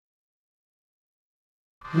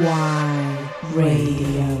Y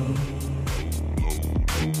Radio.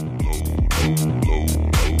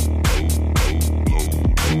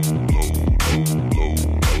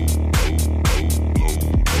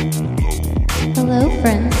 Hello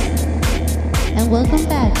friends, and welcome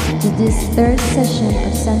back to this third session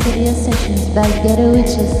of Santeria Sessions by Ghetto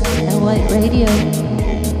Witches and White Radio.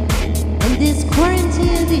 In this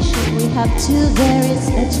quarantine edition we have two very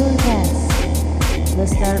special guests.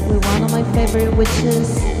 Let's start with one of my favorite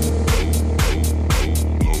witches.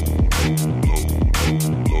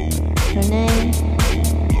 Her name,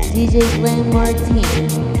 DJ Glenn Martin.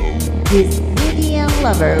 This Indian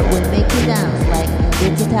lover will make you dance like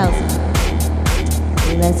in the 2000s.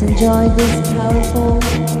 Let's enjoy this powerful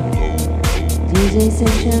DJ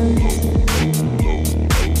session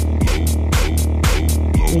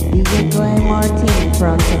with DJ Glenn Martin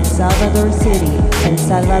from San Salvador City, El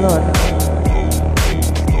Salvador.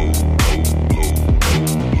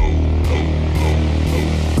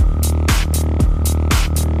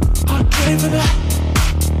 Came for that,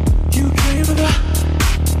 you came for that,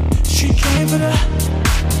 she came for that,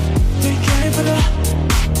 they came for that,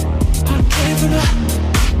 I came for that,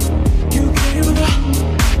 you came for that,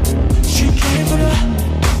 she came for that,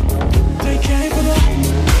 they came for that,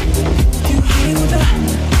 you hang with that,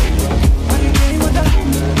 I came with that,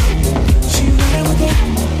 she ran with that,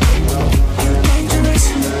 you're dangerous,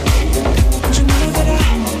 but you know that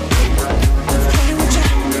I've played with you,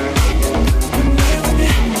 you're there with me.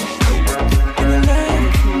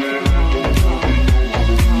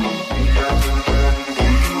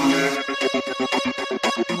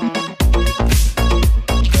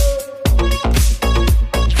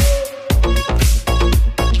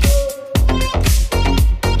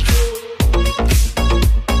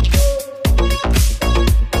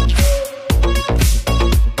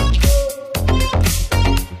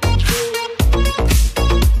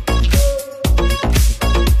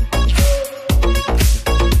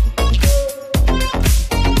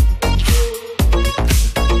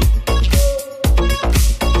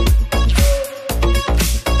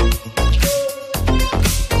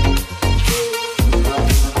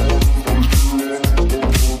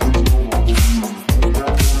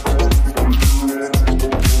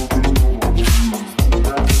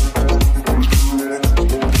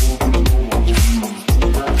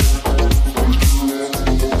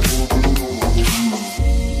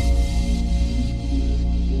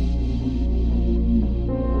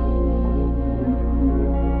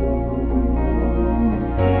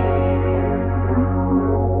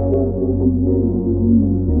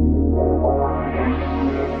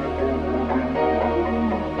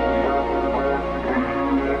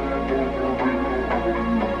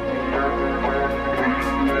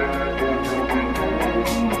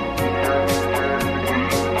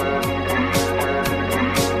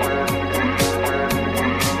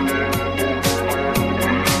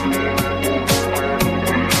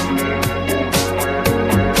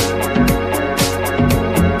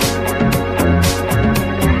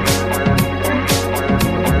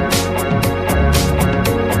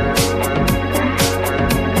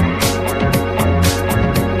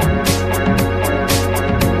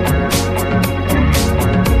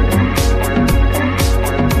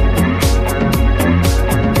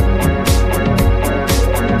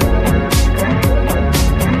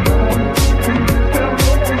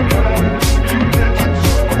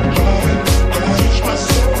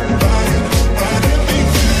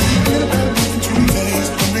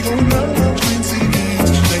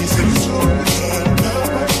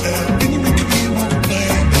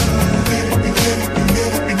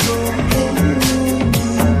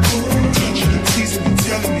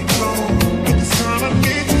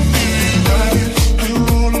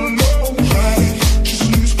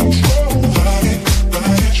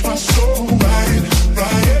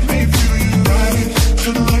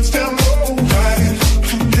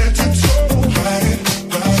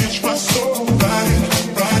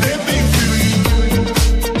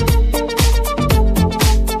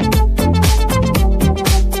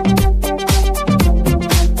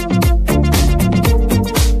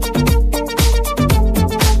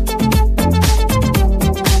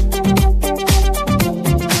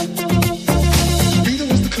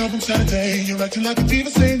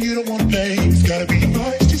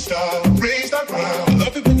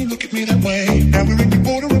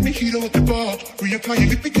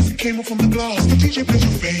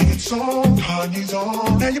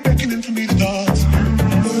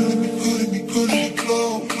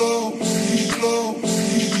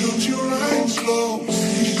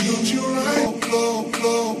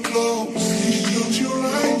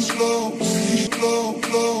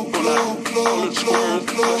 Close. Da da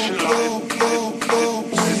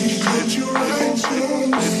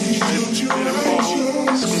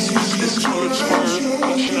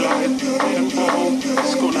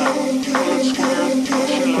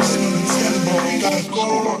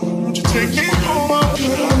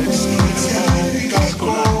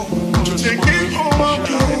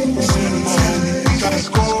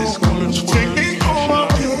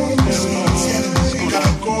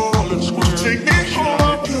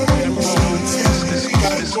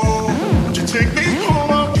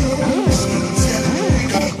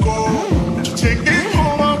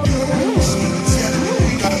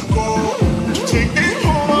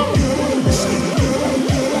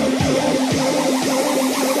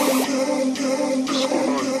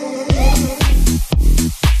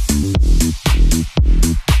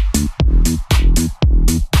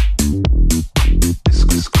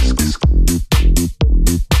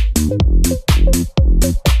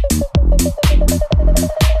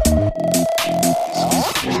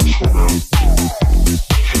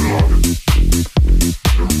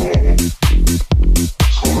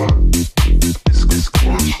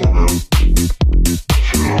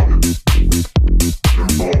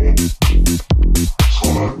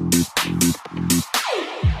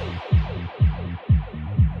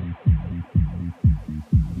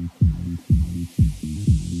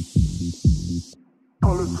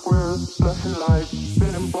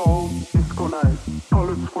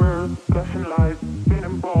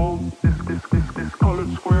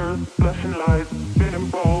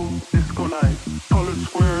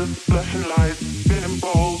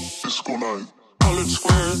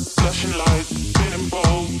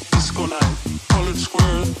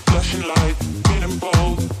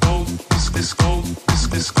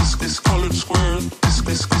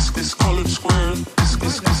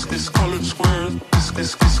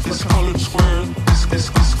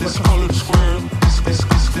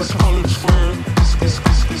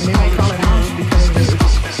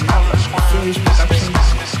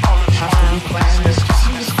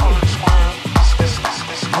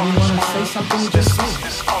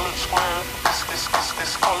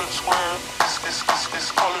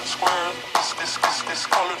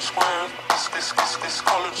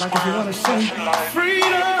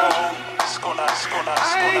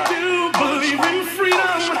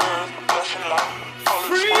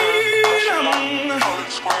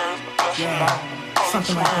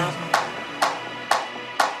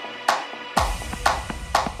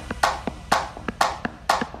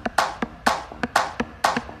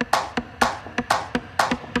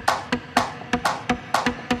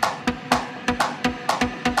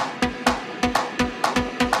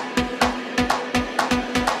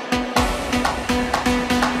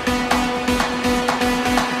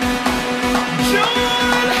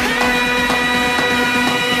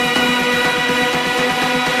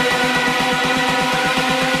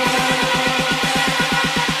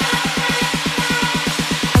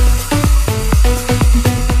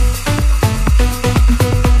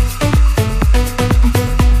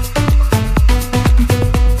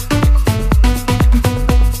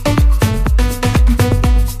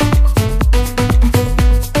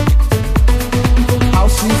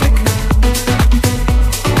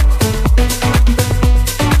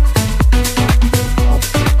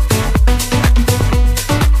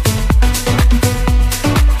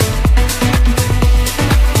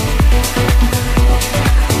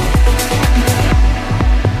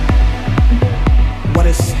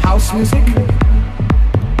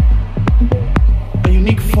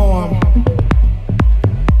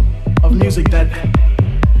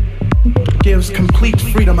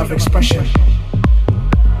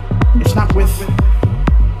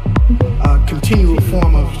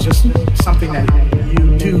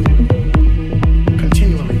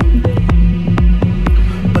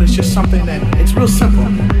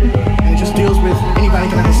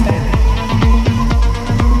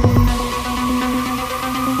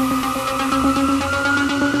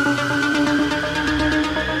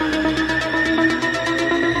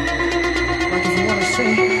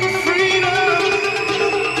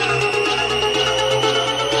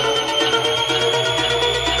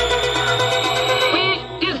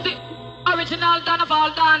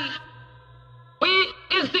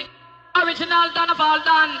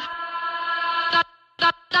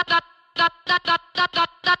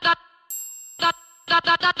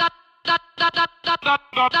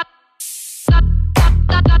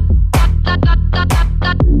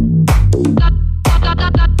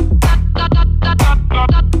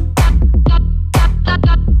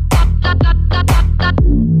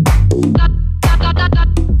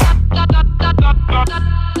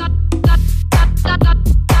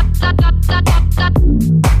da da da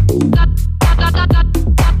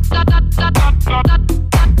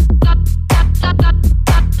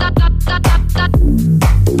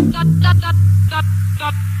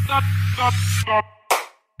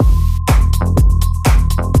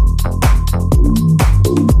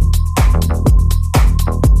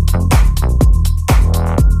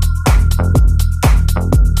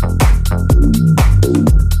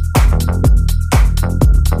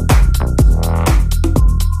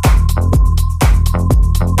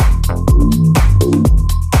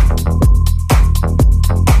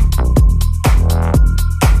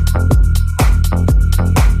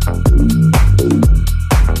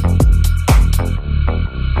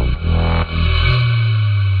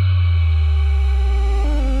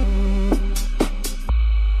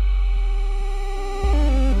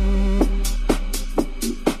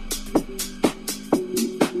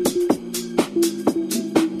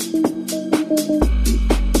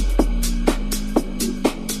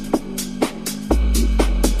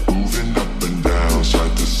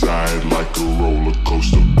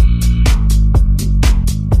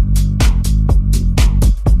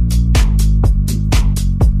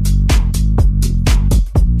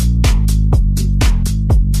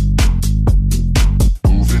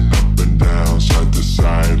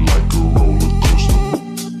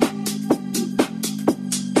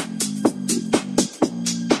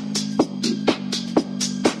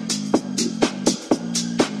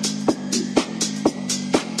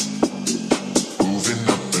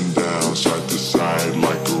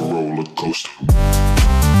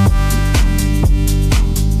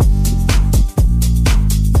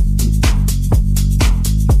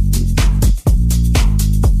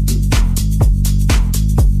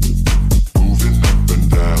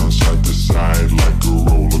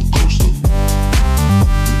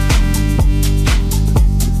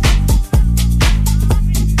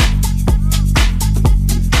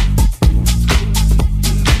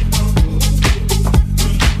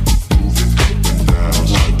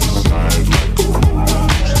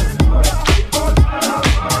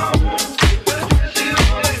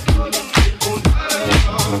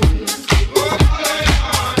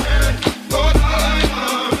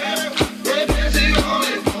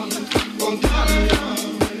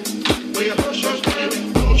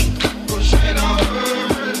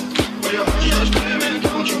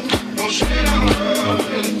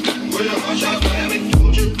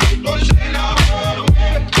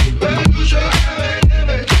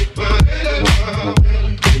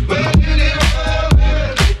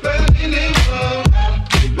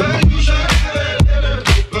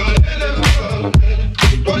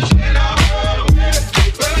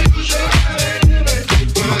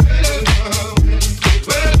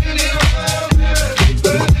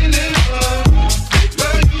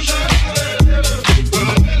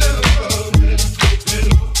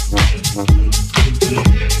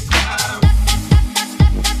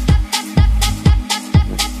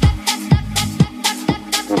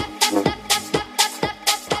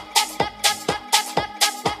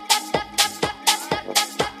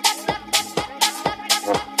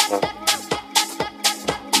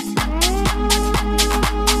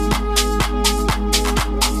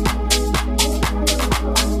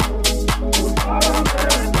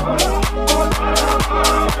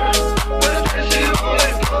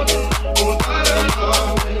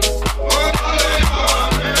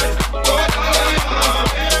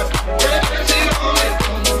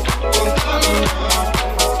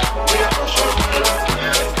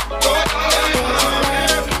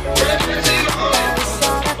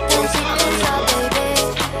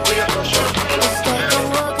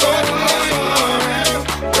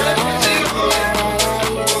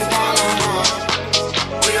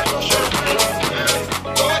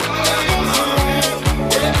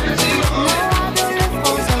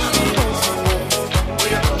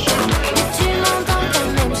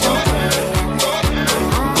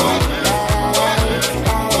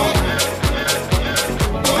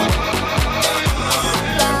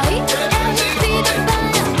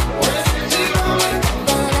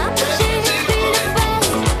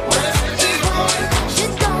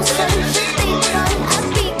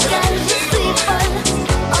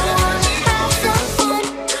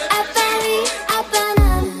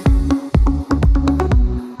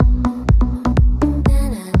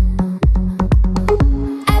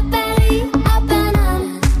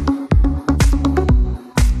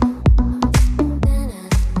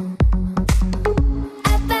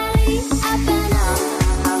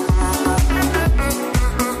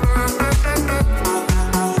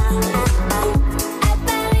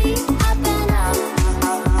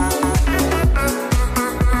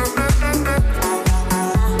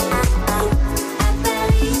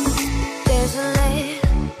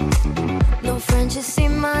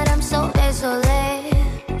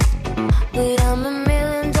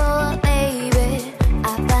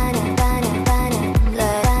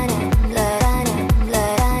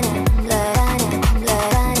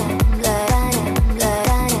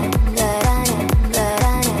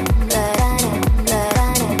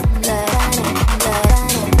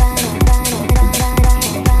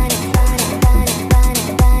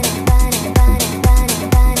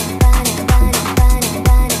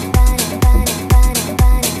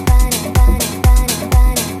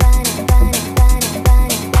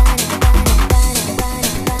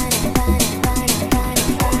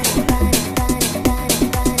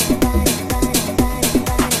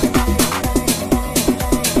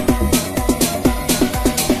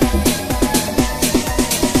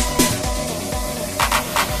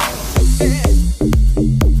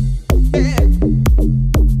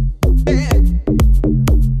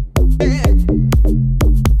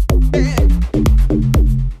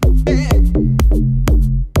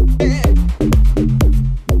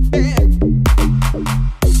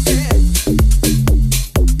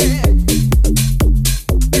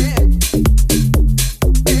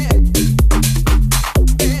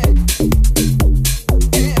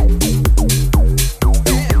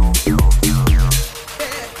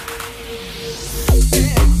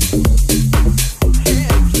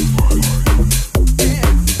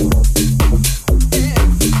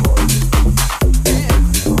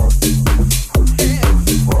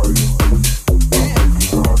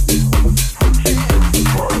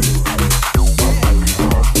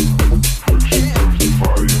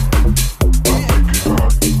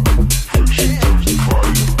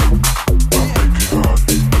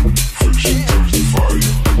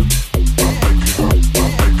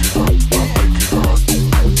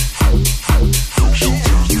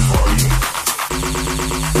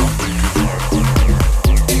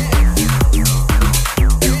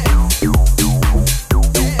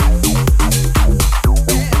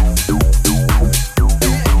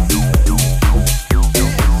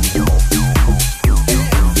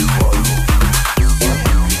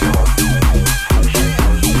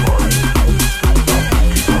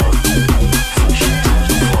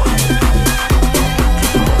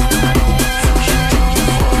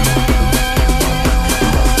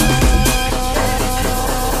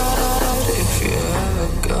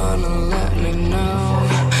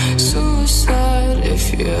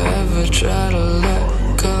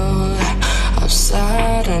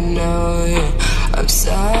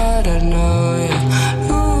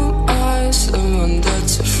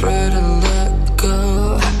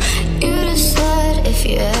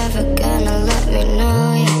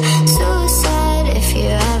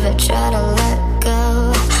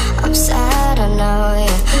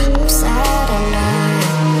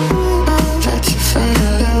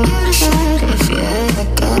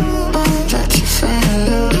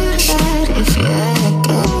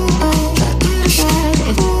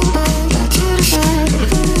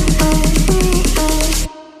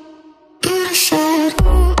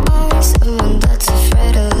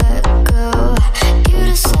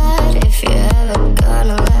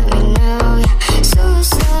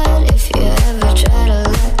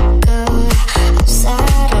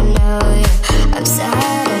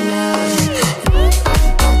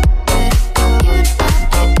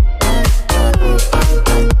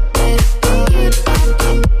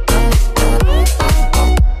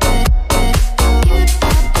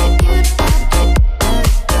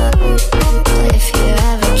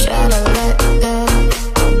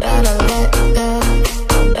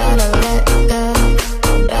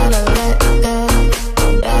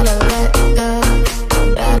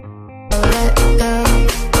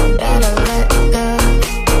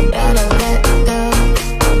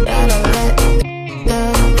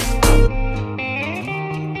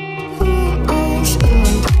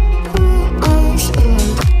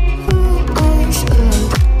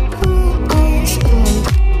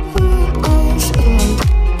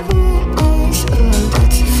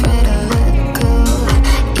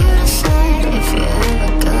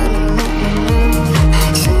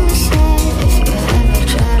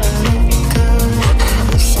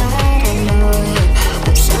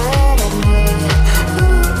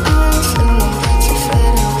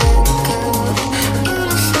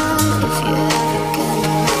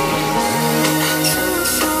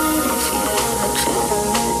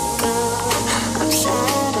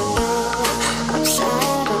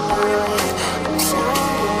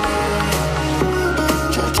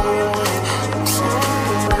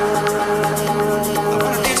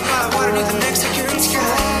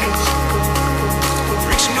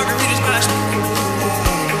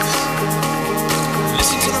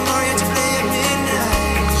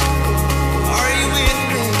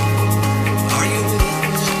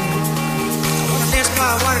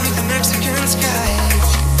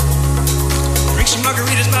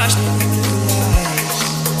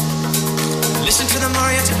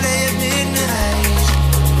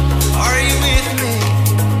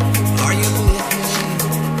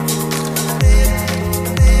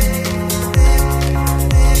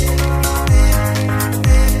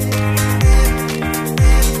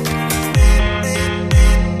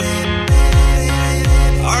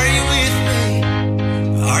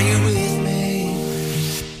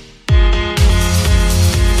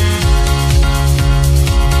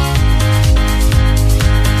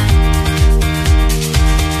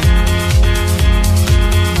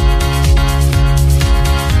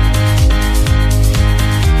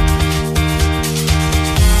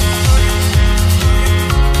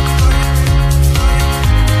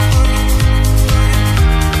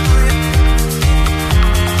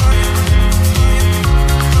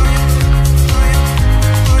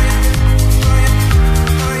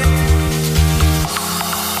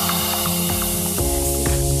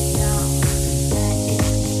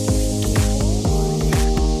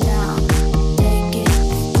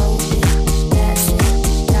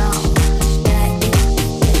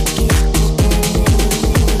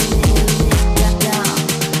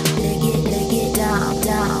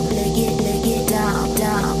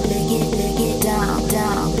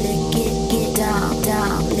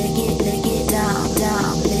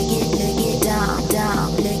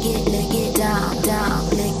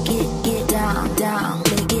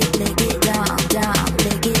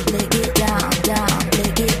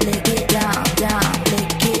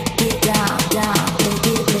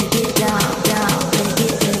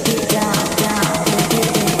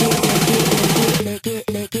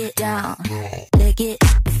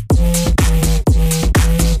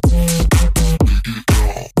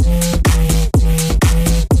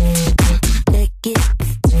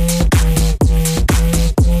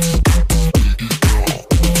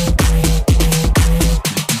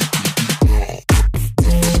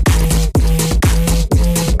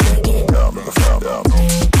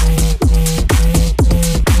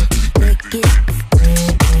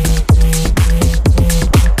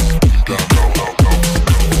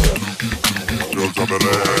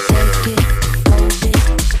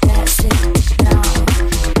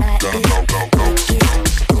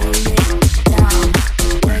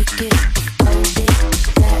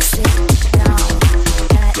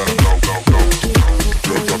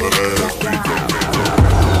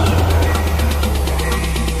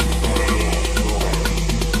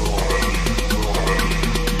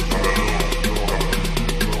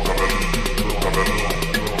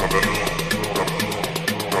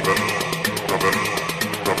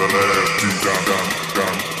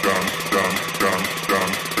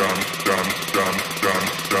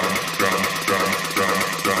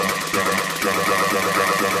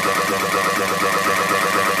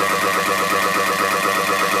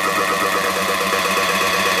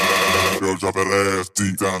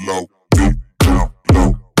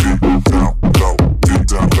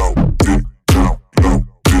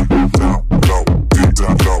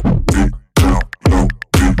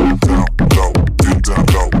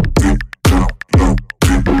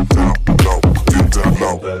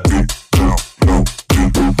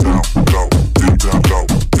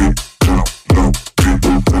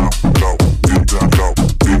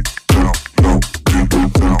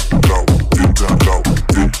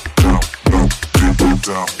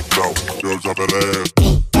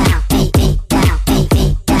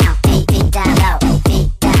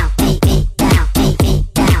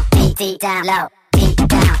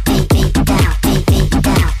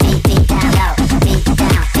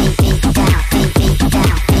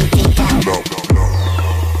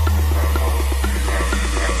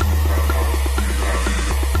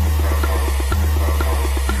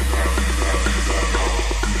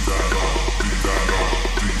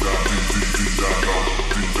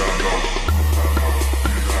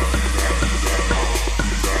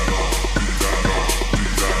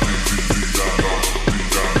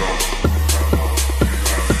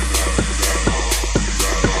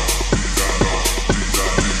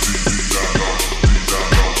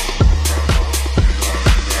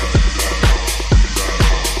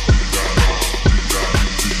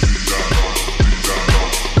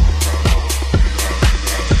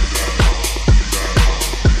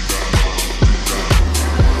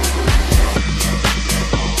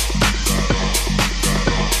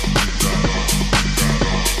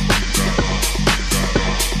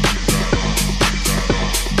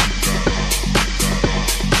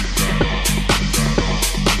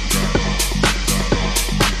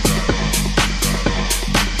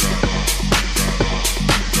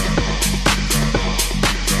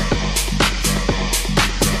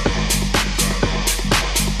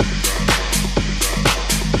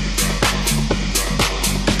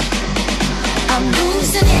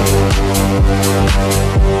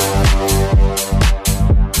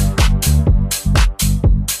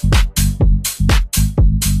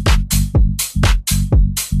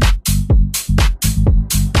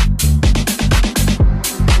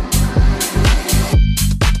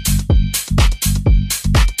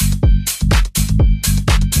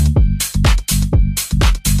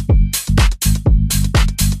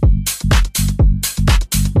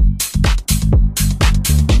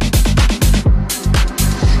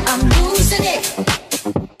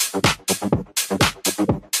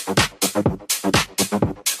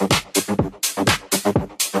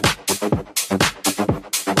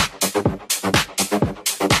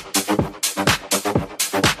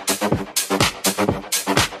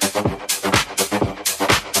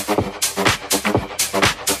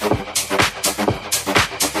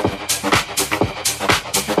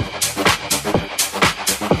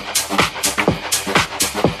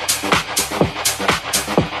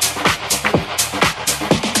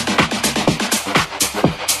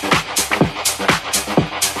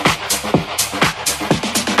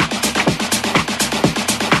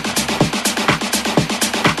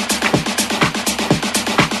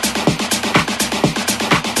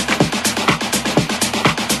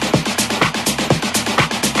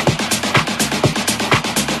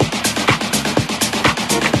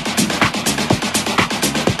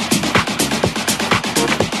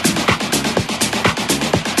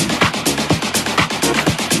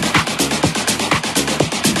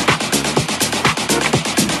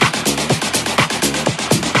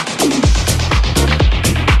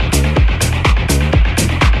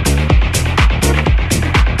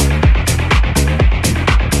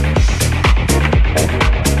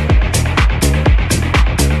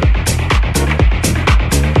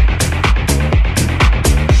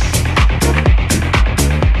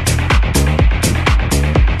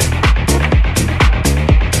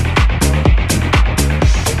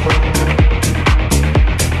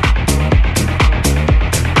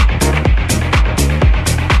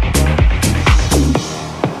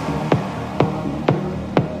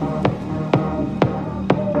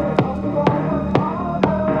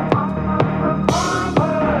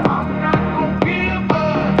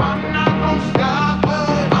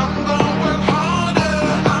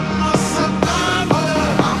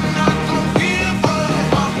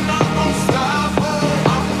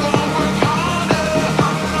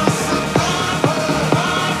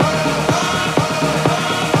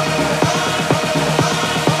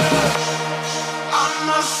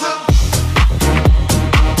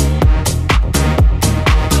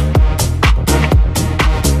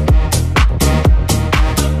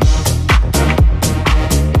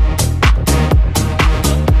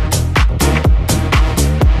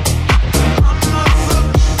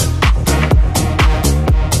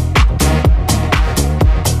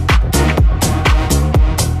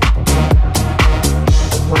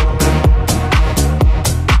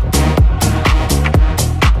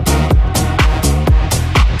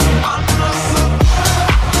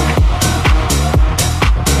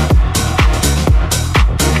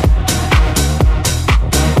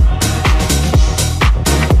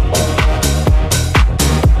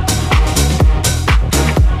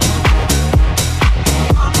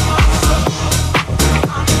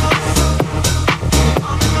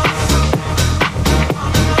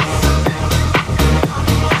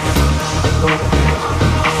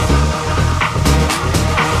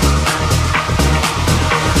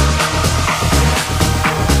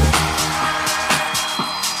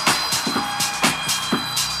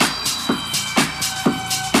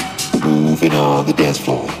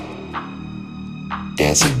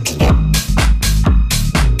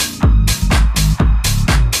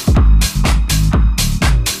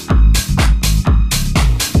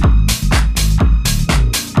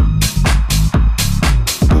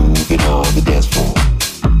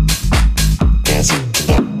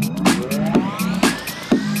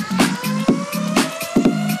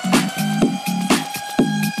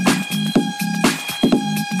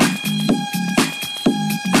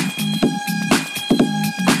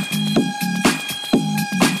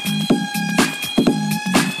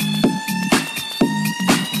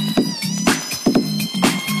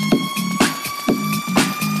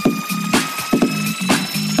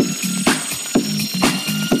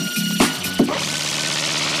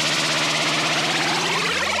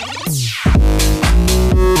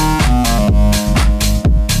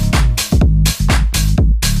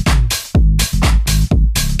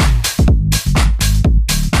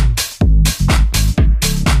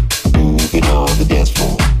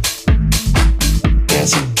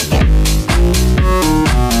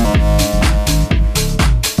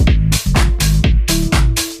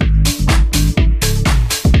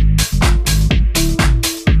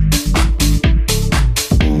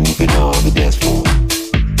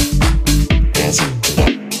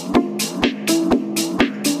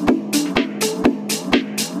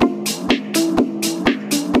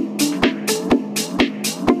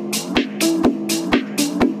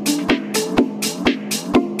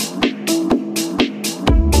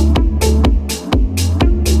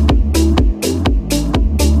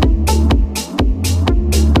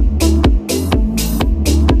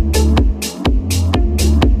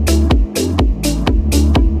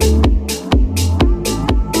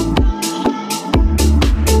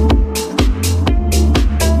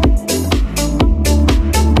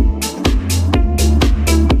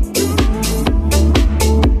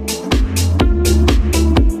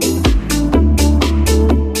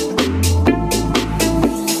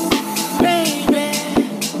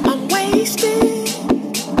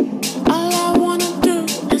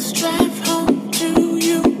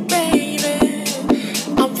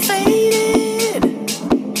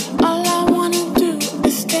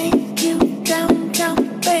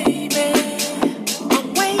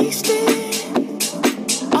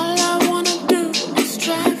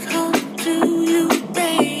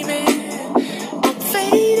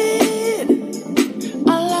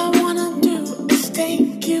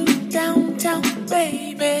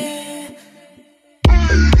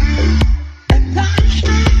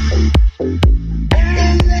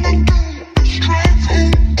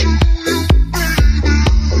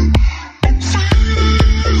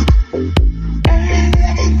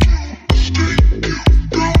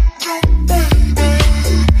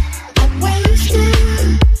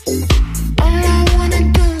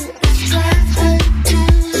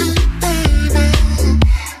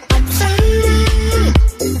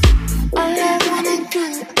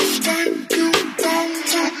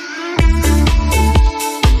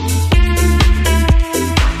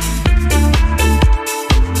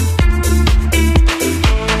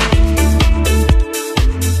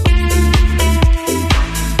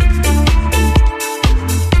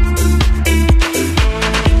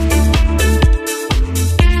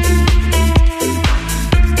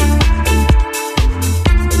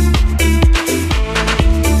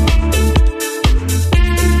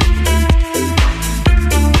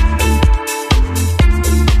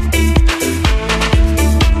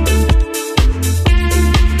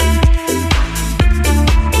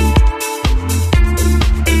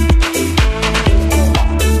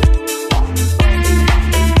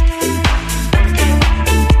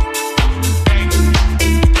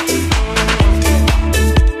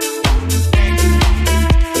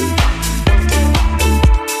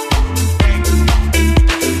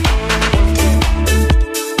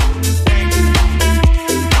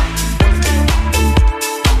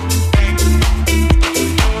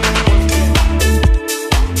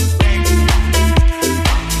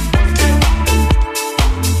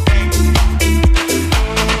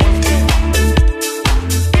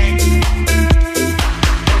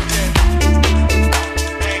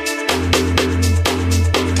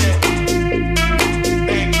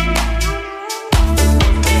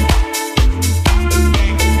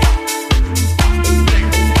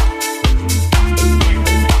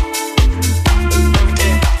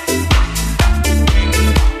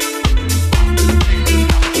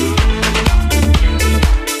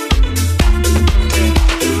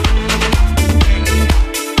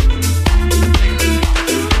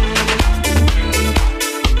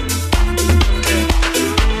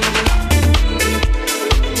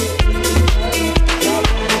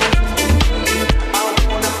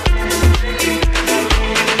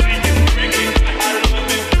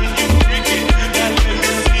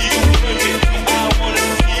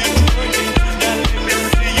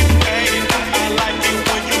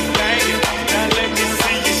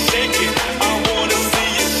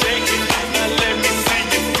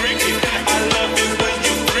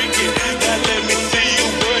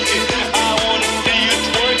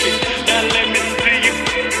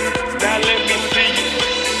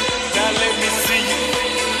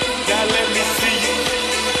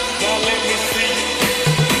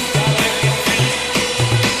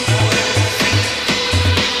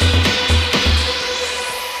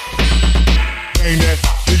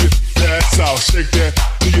shake that,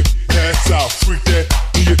 then you pass out, freak that,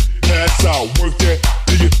 then you pass out, work that,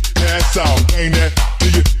 then you pass out, bang that,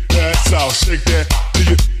 then you pass out, shake that, then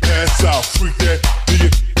you pass out, freak that, then you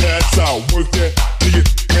pass out, work that, then you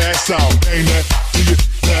pass out, bang that, then you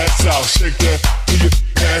pass out, shake that, then you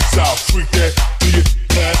pass out, freak that, then you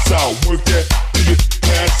pass out, work that, then you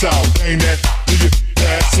pass out, bang that, then you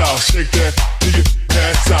pass out, shake that, then you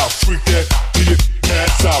pass out, freak that, then you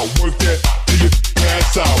pass out, work that, then you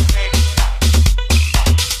pass out.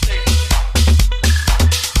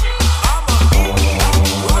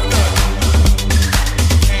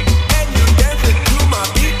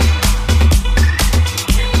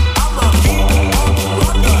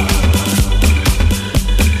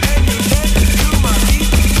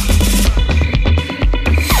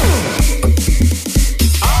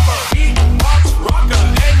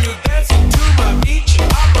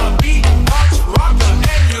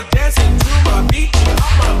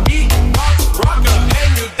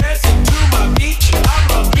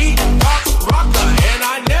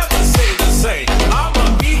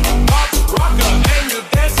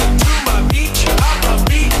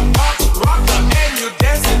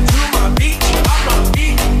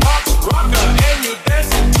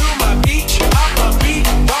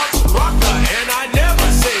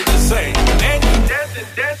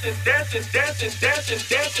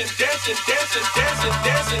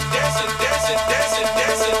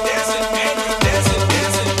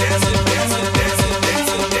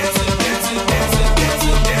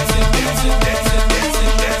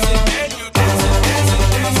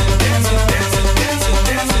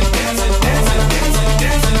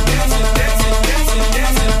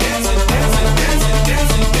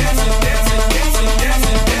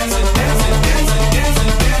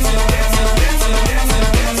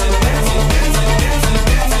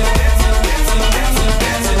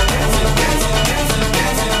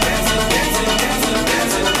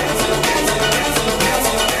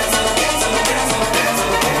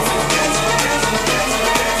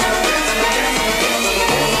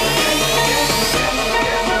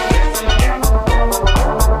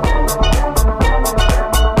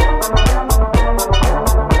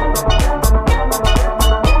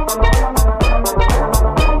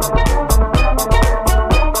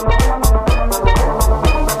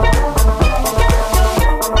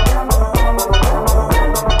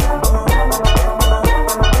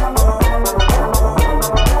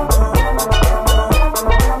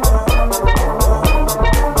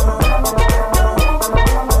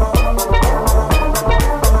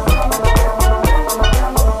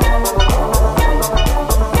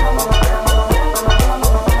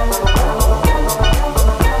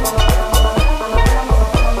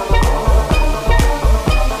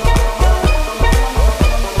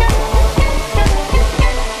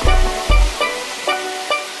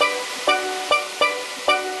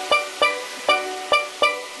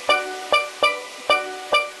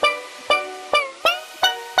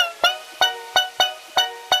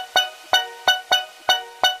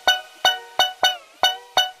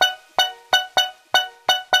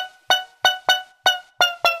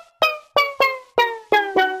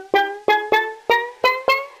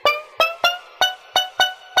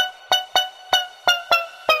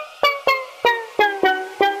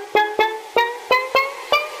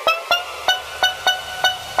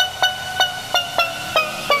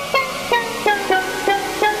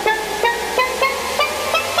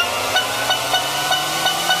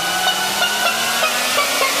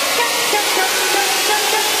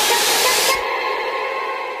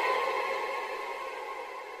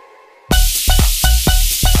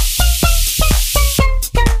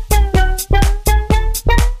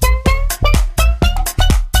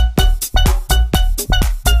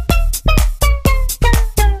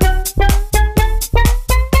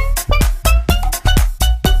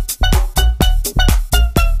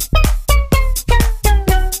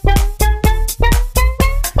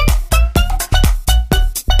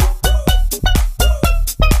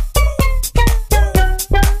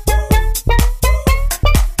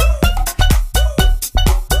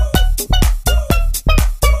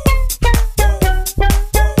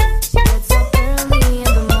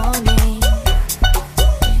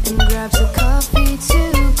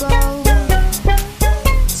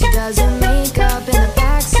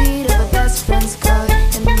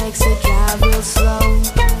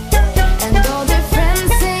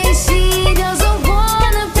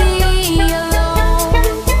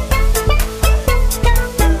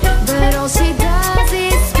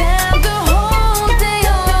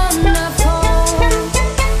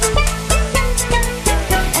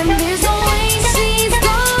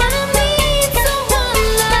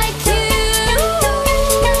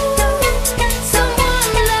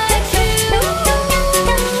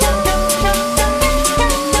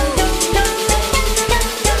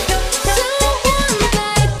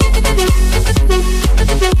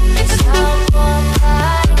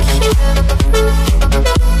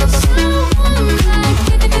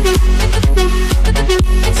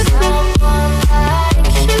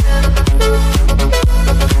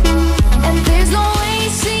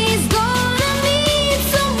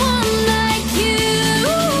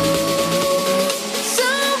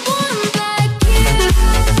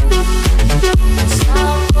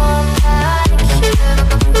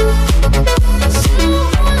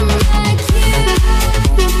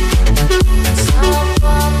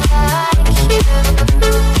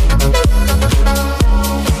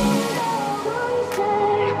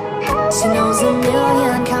 knows a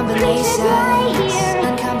million combinations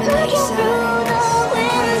and combinations.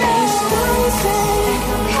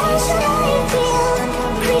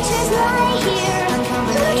 Creatures lie here, and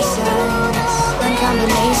combinations, and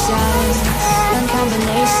combinations, and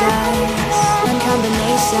combinations, and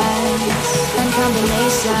combinations, and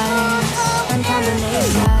combinations, and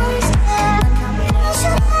combinations.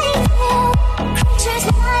 Creatures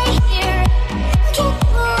lie here, keep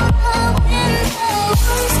moving.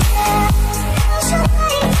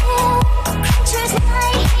 Creatures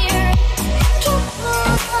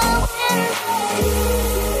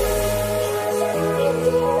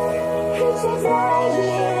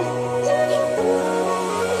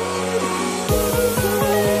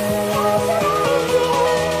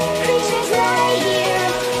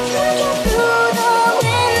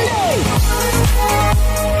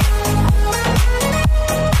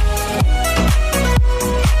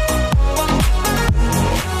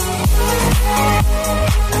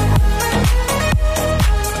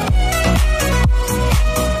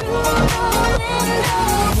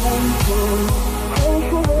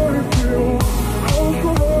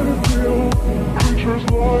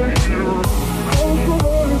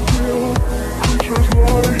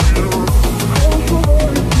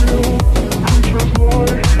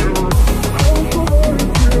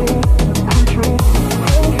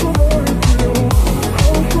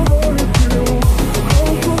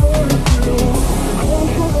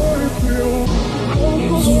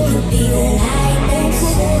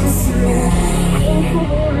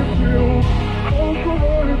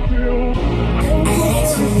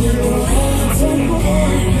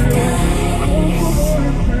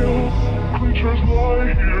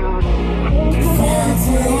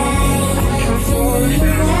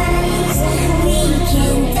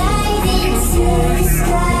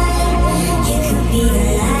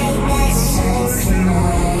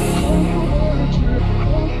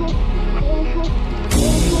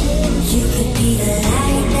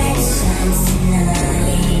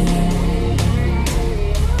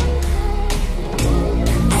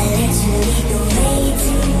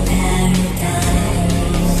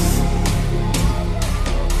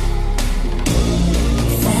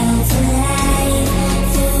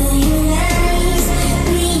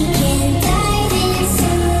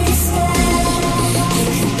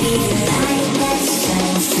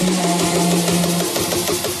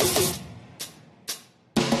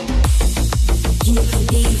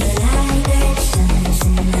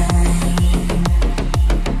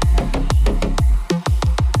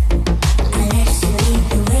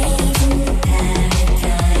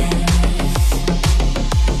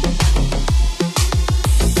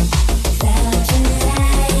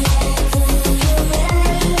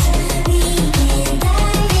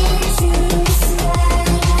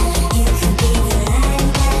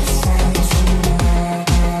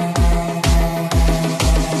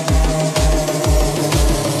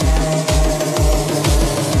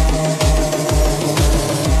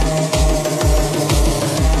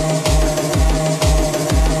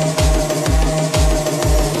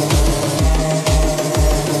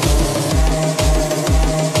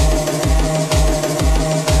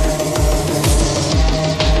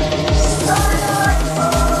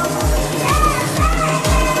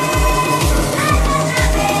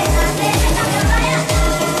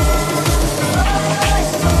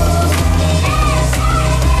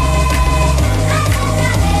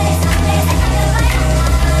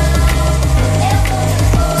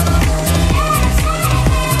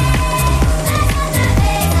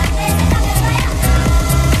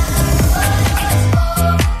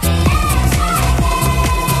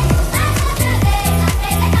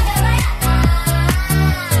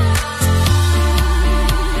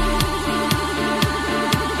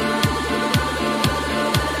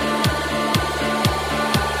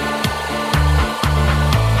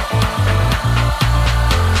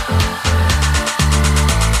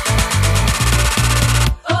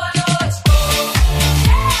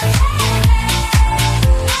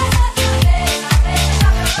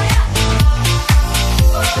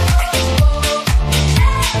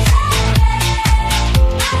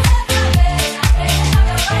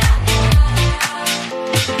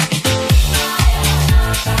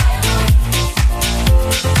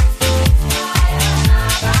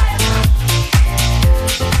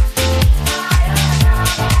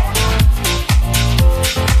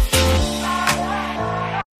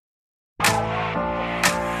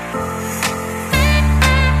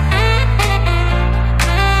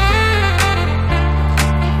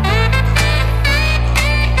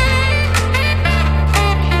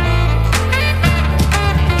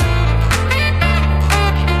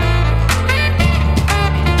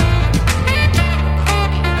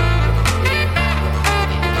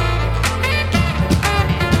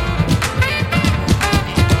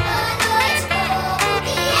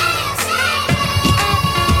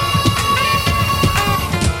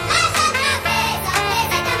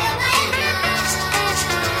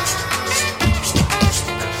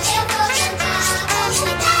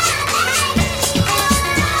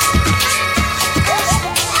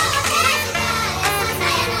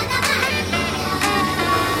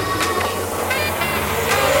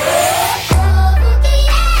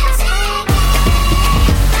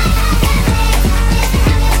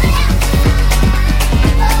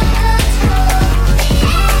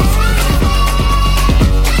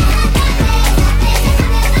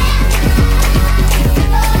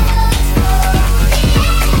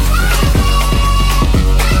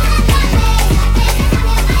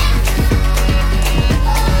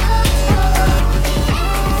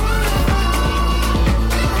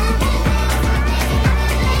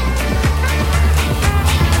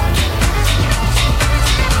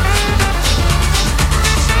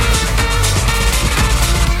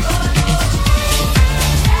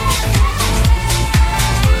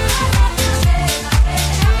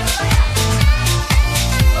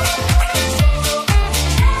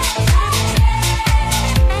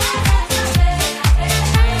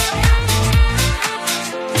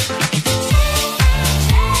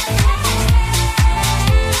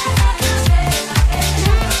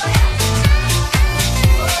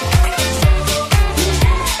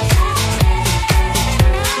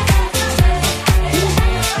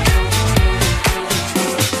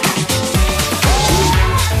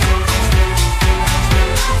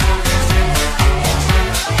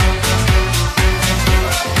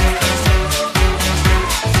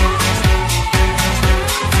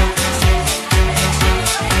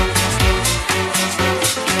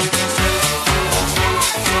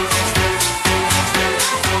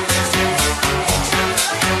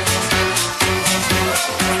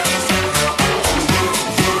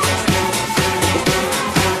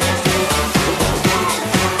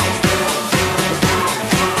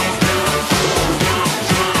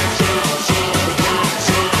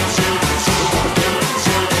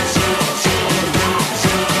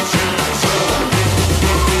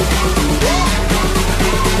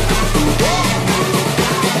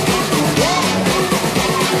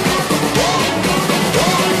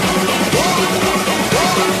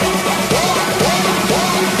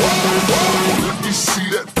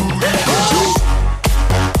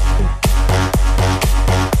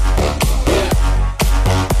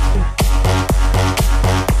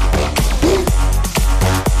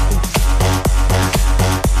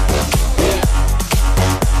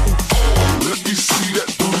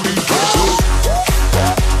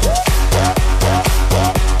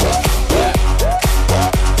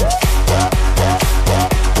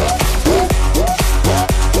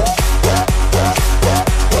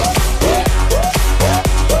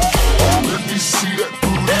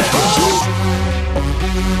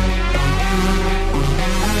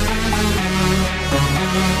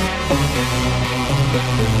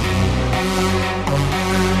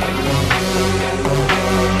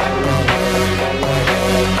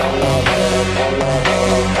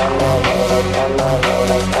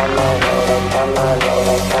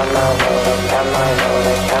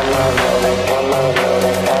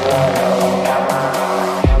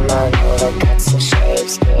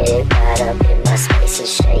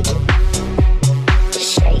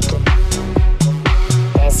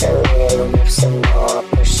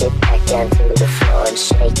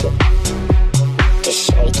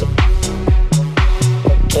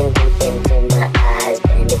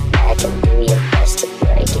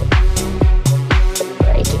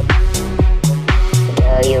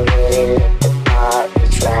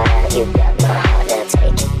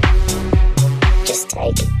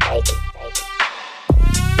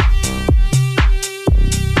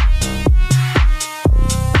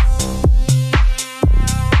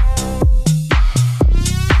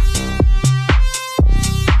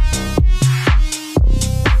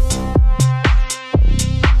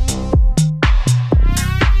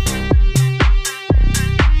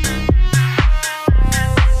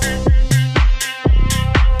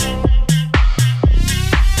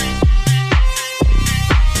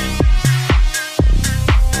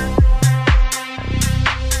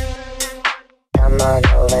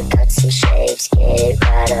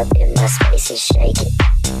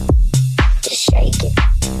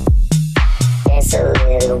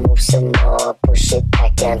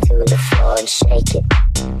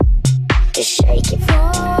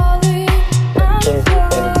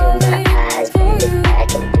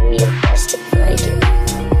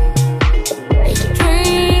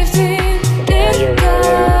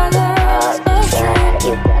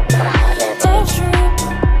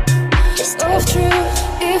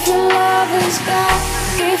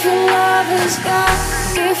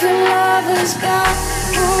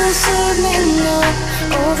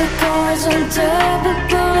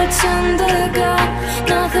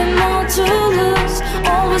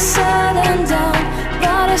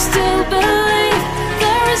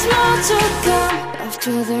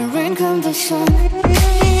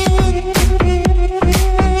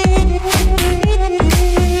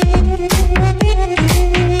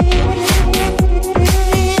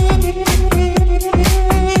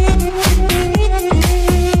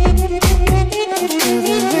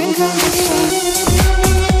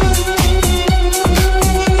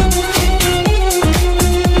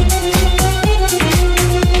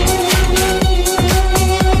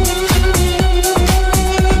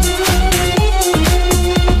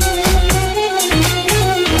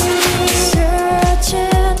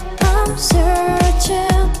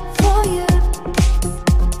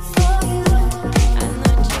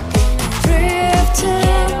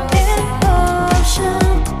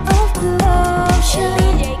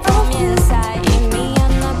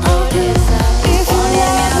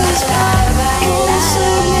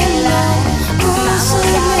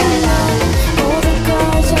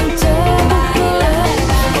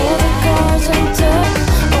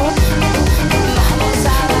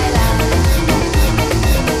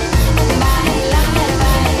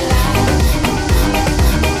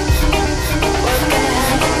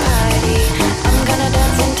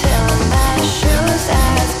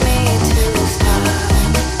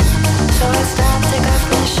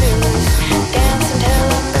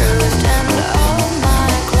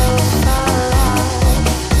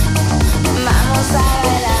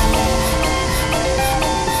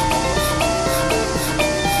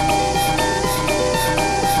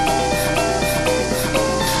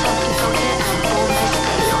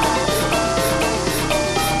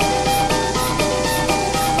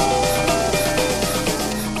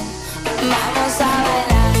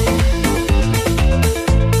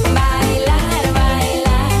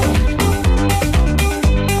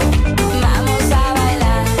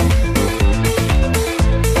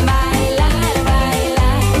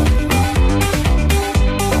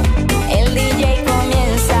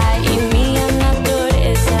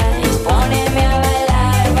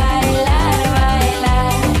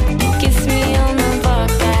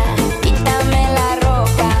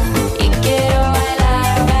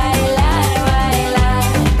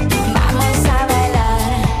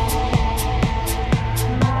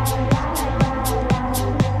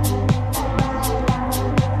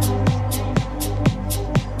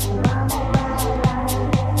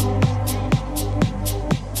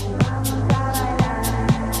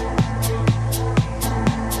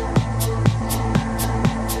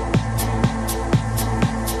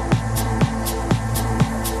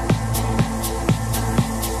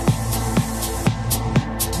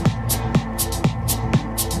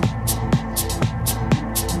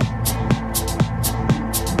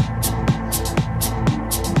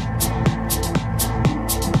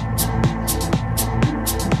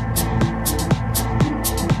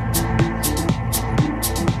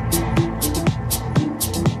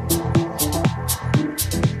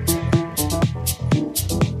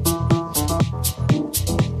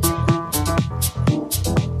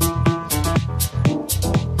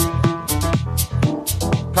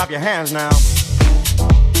your hands now.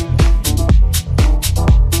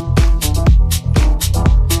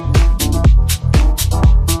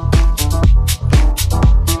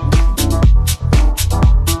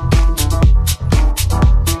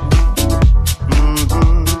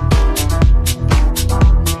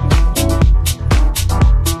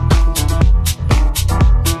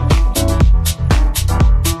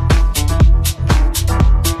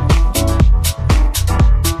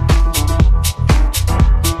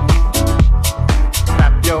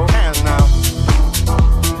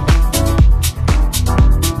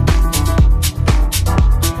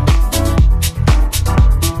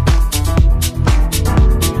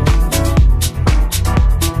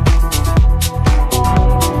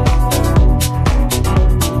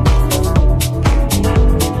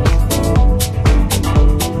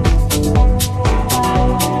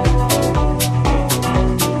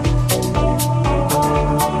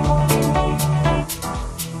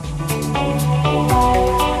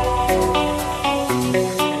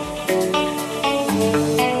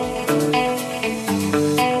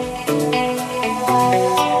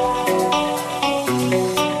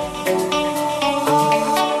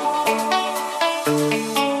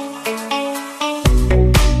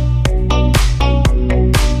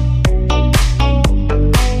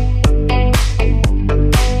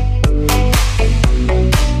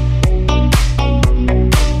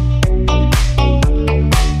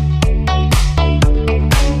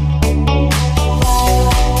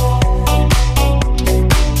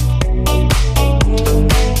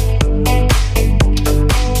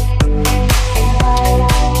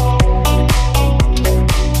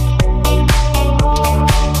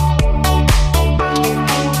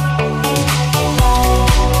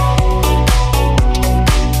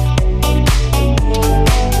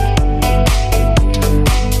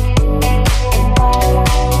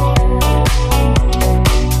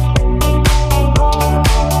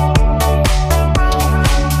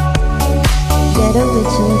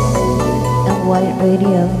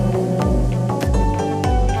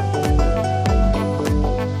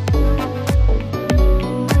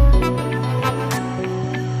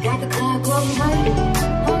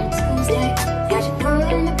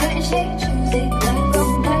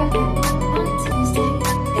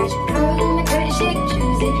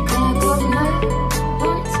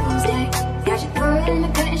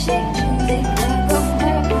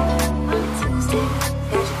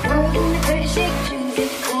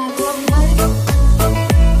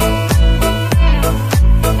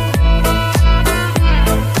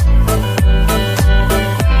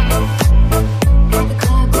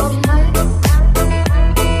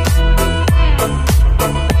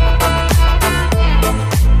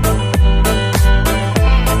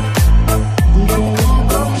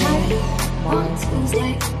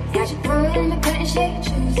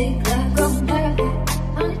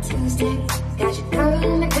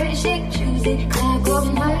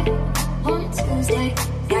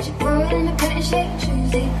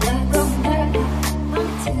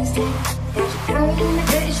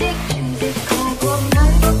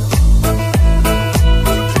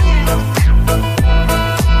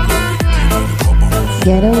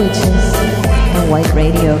 Ghetto Witches on White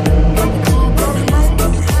Radio.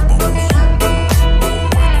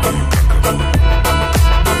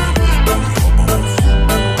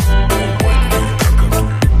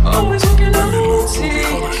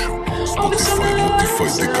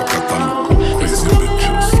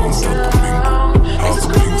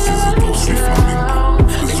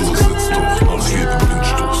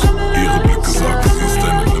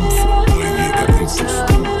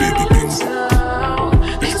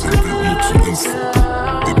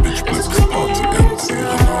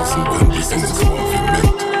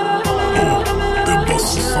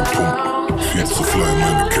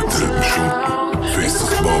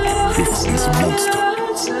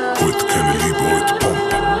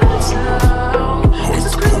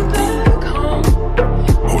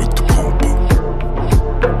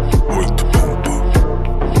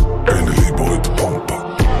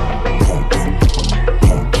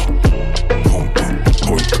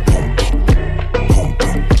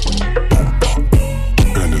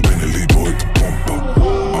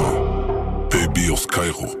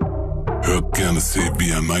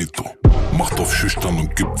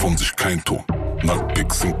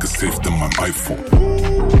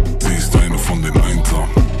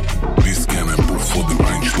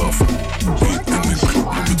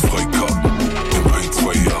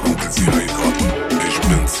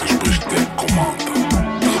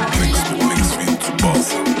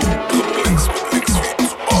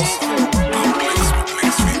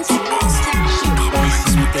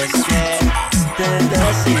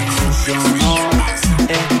 That's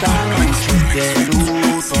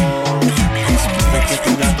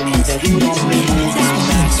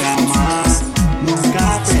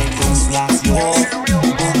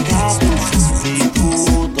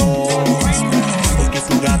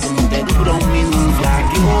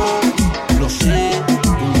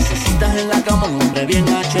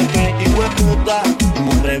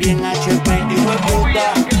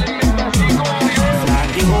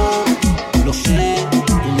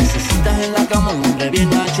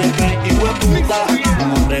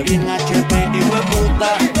mueve bien HP y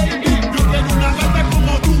hueputa. Yo quiero una gata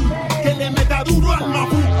como tú, que le meta duro al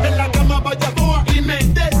mafú. En la cama vaya toa y me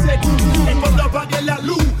dé según. En cuando apague la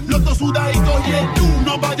luz, los dos sudaditos y el tú.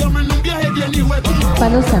 No vayamos en un viaje bien y hueputa.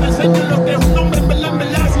 Palo Santo. Enseña lo que es un hombre en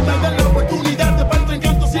verdad. Si me das la oportunidad, te parto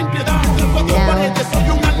encanto sin piedad. Entre cuatro paredes soy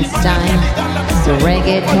un animal. It's time to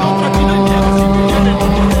reggaeton.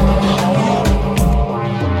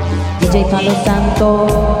 DJ Palo Santo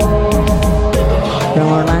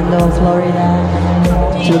from Orlando, Florida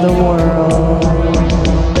to the world.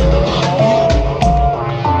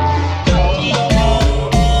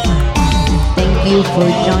 Thank you for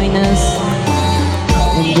joining us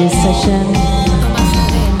in this session.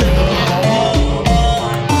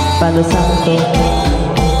 Palo Santo,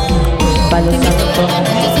 Palo Santo.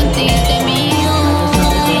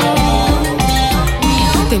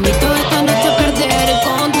 Te invito esta noche a perder el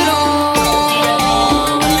control.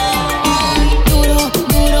 Duro,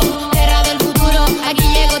 duro, perra del futuro. Aquí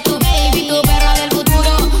llegó tu baby, tu perra del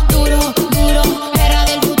futuro. Duro, duro, perra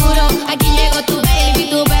del futuro. Aquí llegó tu baby,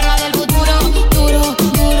 tu perra del futuro. Duro,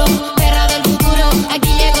 duro, perra del futuro.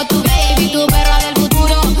 Aquí llegó tu baby, tu perra del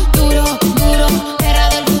futuro. Duro, duro, perra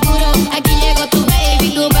del futuro. Aquí llegó tu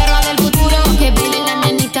baby, tu perra del futuro. Que bailen la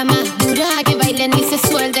nenita más dura, que bailen y se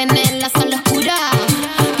suelten en la sala oscura.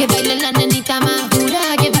 Que bailen la nenita más dura,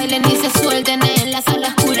 que bailen y se suelten en la sala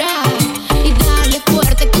oscura. Y dale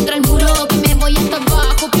fuerte contra el muro, que me voy hasta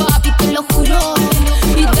abajo, papi, te lo juro.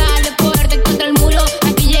 Y dale fuerte contra el muro,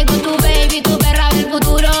 aquí llegó tu baby, tu perra del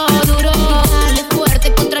futuro, duro. Y dale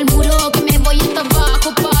fuerte contra el muro, que me voy hasta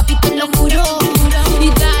abajo, papi, te lo juro. Y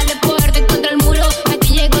dale fuerte contra el muro,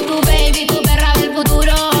 aquí llegó tu baby, tu perra del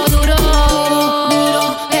futuro, duro.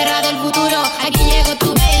 Duro, perra del futuro, aquí llegó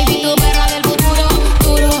tu baby, tu perra del futuro,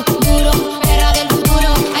 duro. Duro, perra del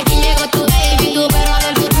futuro, aquí llegó tu baby, tu perra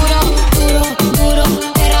del futuro. Duro, duro,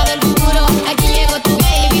 perra del futuro, aquí llegó tu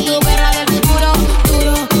baby, tu perra del futuro.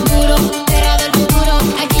 Duro, duro, perra del futuro,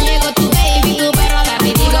 aquí llegó tu baby, tu perra del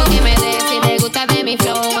futuro. Digo que me dé si le gusta de mi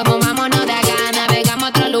flow, vamos, vámonos de acá, navegamos a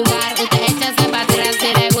otro lugar. Usted échase para atrás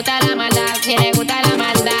si le gusta la maldad, si le gusta la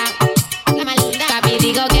maldad. La maldad. Papi,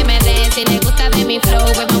 digo que me dé si le gusta de mi flow,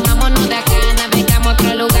 vamos, vámonos de acá, navegamos a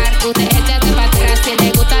otro lugar. Usted échase para atrás si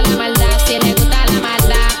le gusta la maldad, si le gusta la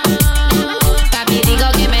maldad. Papi, digo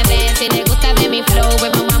que me dé si le gusta de mi flow,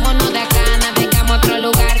 vamos, vámonos de acá, navegamos a otro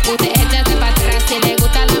lugar. Usted échase para atrás si le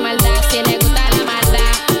gusta la maldad, si le gusta la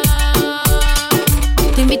maldad.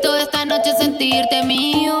 Te invito esta noche a sentirte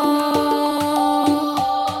mío.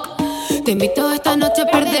 Te invito esta noche a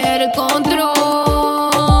perder el control.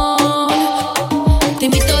 Te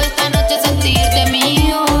invito esta noche a sentirte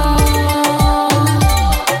mío.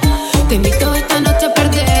 Te invito esta noche a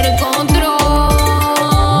perder el control.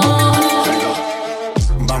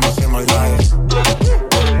 Vamos a hacer maldades,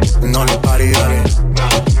 no le pares, dale.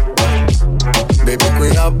 Baby,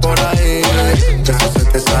 cuidado por ahí, que eso se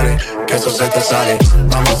te sale, que eso se te sale.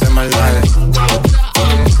 Vamos a hacer maldades,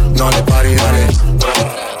 no le pares, dale.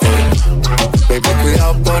 Baby,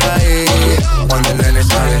 cuidado por ahí, cuando el nene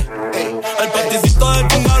sale. El paticito del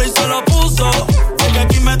chingado y se lo puso. Sé que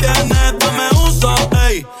aquí me tiene, esto me uso.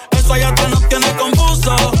 Ey, eso allá atrás nos tiene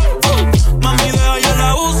confuso. Mami, deja y el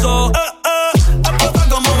abuso. Explota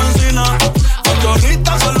como benzina. La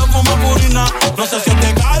chorrita se lo fuma purina. No sé si es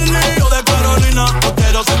de Cali o de Carolina. No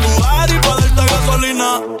quiero ser tu y pa' darte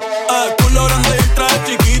gasolina. Culo grande y traje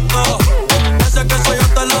chiquito. Ese queso yo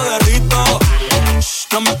te lo derrito.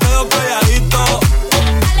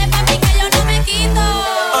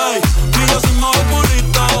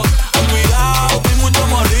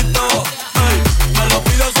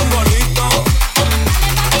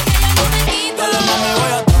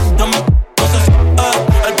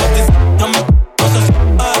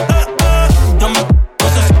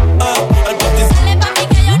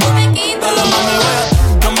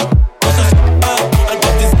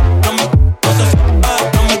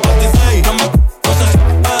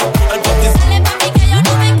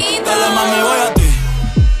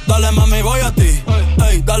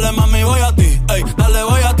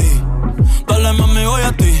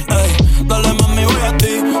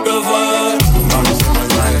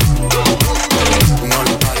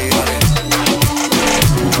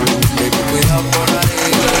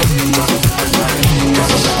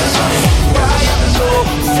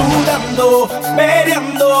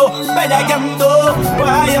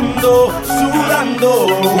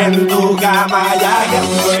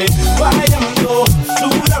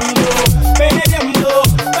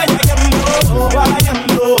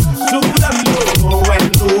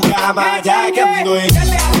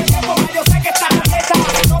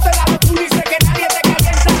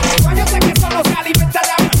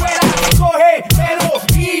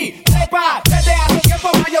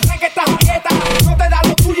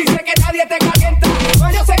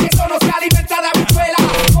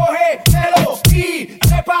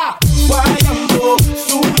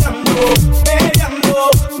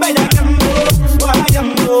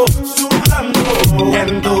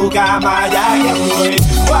 cama ya que estoy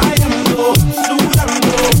guayando,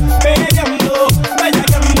 sudando, peleando,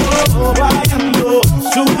 bellaqueando, guayando,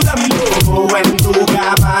 sudando en tu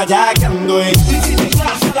cama ya que estoy. Y si te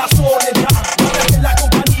clase la soledad, no te la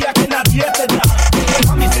compañía que nadie te da. Que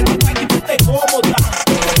mami se te está y tú te cómoda.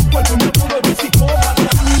 Tu cuerpo me puro de psicópata.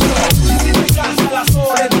 Y si te clase la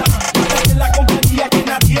soledad, no te la compañía que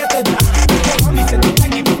nadie te da. Que mami se te está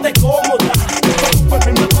y tú te cómoda. Tu cuerpo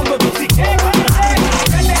me puro de psicópata.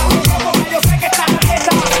 Yo sé que estás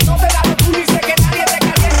abierta, no te da tú y sé que nadie te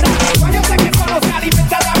calienta. Yo sé que solo se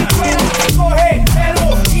alimenta la escuela. Coge, pelo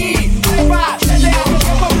y sepa, te deja un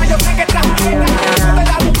poco, yo sé que estás abierta. No te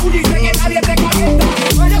da tú y sé que nadie te calienta.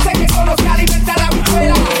 Yo sé que solo se alimenta la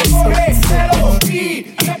escuela. Coge, pelo y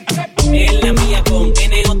sepa. Es la mía con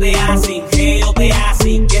N-O-T-A, sin G-O-T-A,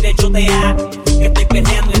 si quieres chotea. Estoy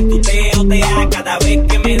perreando en tu T-O-T-A, cada vez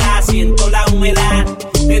que me da siento la humedad.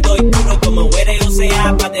 Te doy duro como huere o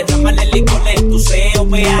sea, pa' derramarle el licor en tu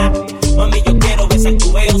C-O-P-A. Mami, yo quiero besar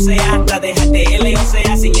tu E-O-C-A, hasta dejarte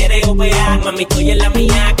L-O-C-A sin R-O-P-A. Mami, estoy en la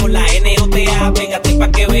mía con la N-O-T-A, pégate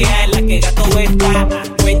pa' que veas en la que gato está.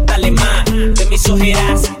 Cuéntale más de mis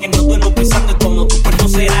ojeras, que no duermo pensando en cómo tu cuerpo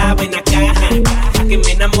será. Ven acá, a que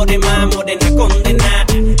me enamore más, morena condena.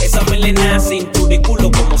 Esa melena, cintura y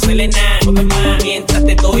culo como Selena. Mientras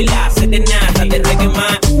te doy la serenata de reggae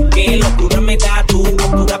más, que locura me da tu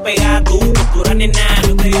postura pega, tu postura nena.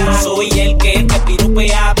 Soy el que te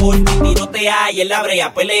piropea, por ti tirotea y el abre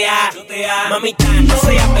a pelear. Mamita, no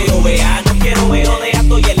sea POVA, no quiero VODA,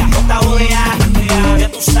 estoy en la JODA. Ya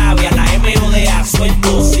tú sabes, a la MODA,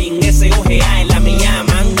 suelto sin SOGA. En la mía,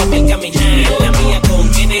 mándame el caminar. En la mía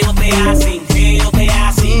con NOTA, sin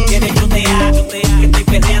GOTA, si quieres chotea. Estoy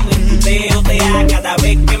perreando en tu TOTA, cada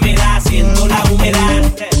vez que me da siento la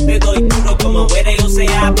humedad. Te doy duro como huere o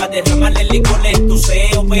sea, pa' derramarle el licor en tu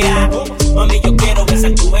COPA. Mami, yo quiero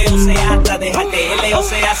besar tu VOCA, hasta dejarte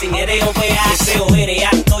LOCA sin ROPA. SORA,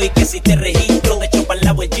 estoy que si te registro, te echo pa'l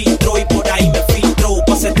lado el gistro y por ahí me filtro,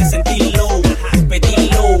 pa' hacerte sentirlo,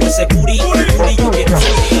 pedirlo, ese purito, yo quiero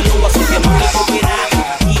sentirlo, así que mami, coopera,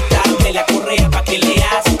 quítame la correa pa' que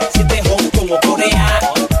leas, si te Hong Kong o Corea,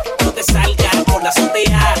 no te salgas por la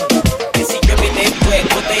azotea, que si llueve después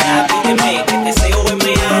gotea, pídeme que te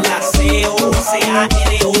COMA, la COCA,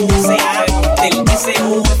 ROCA, del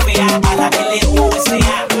SOFA a la LOSA,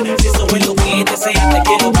 si eso es lo que desea, te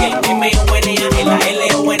quiero que el MONA, en la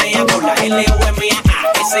LONA, por la LOMA,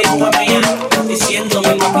 SOMA,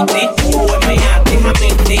 diciéndome mami te UMA, déjame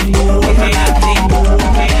te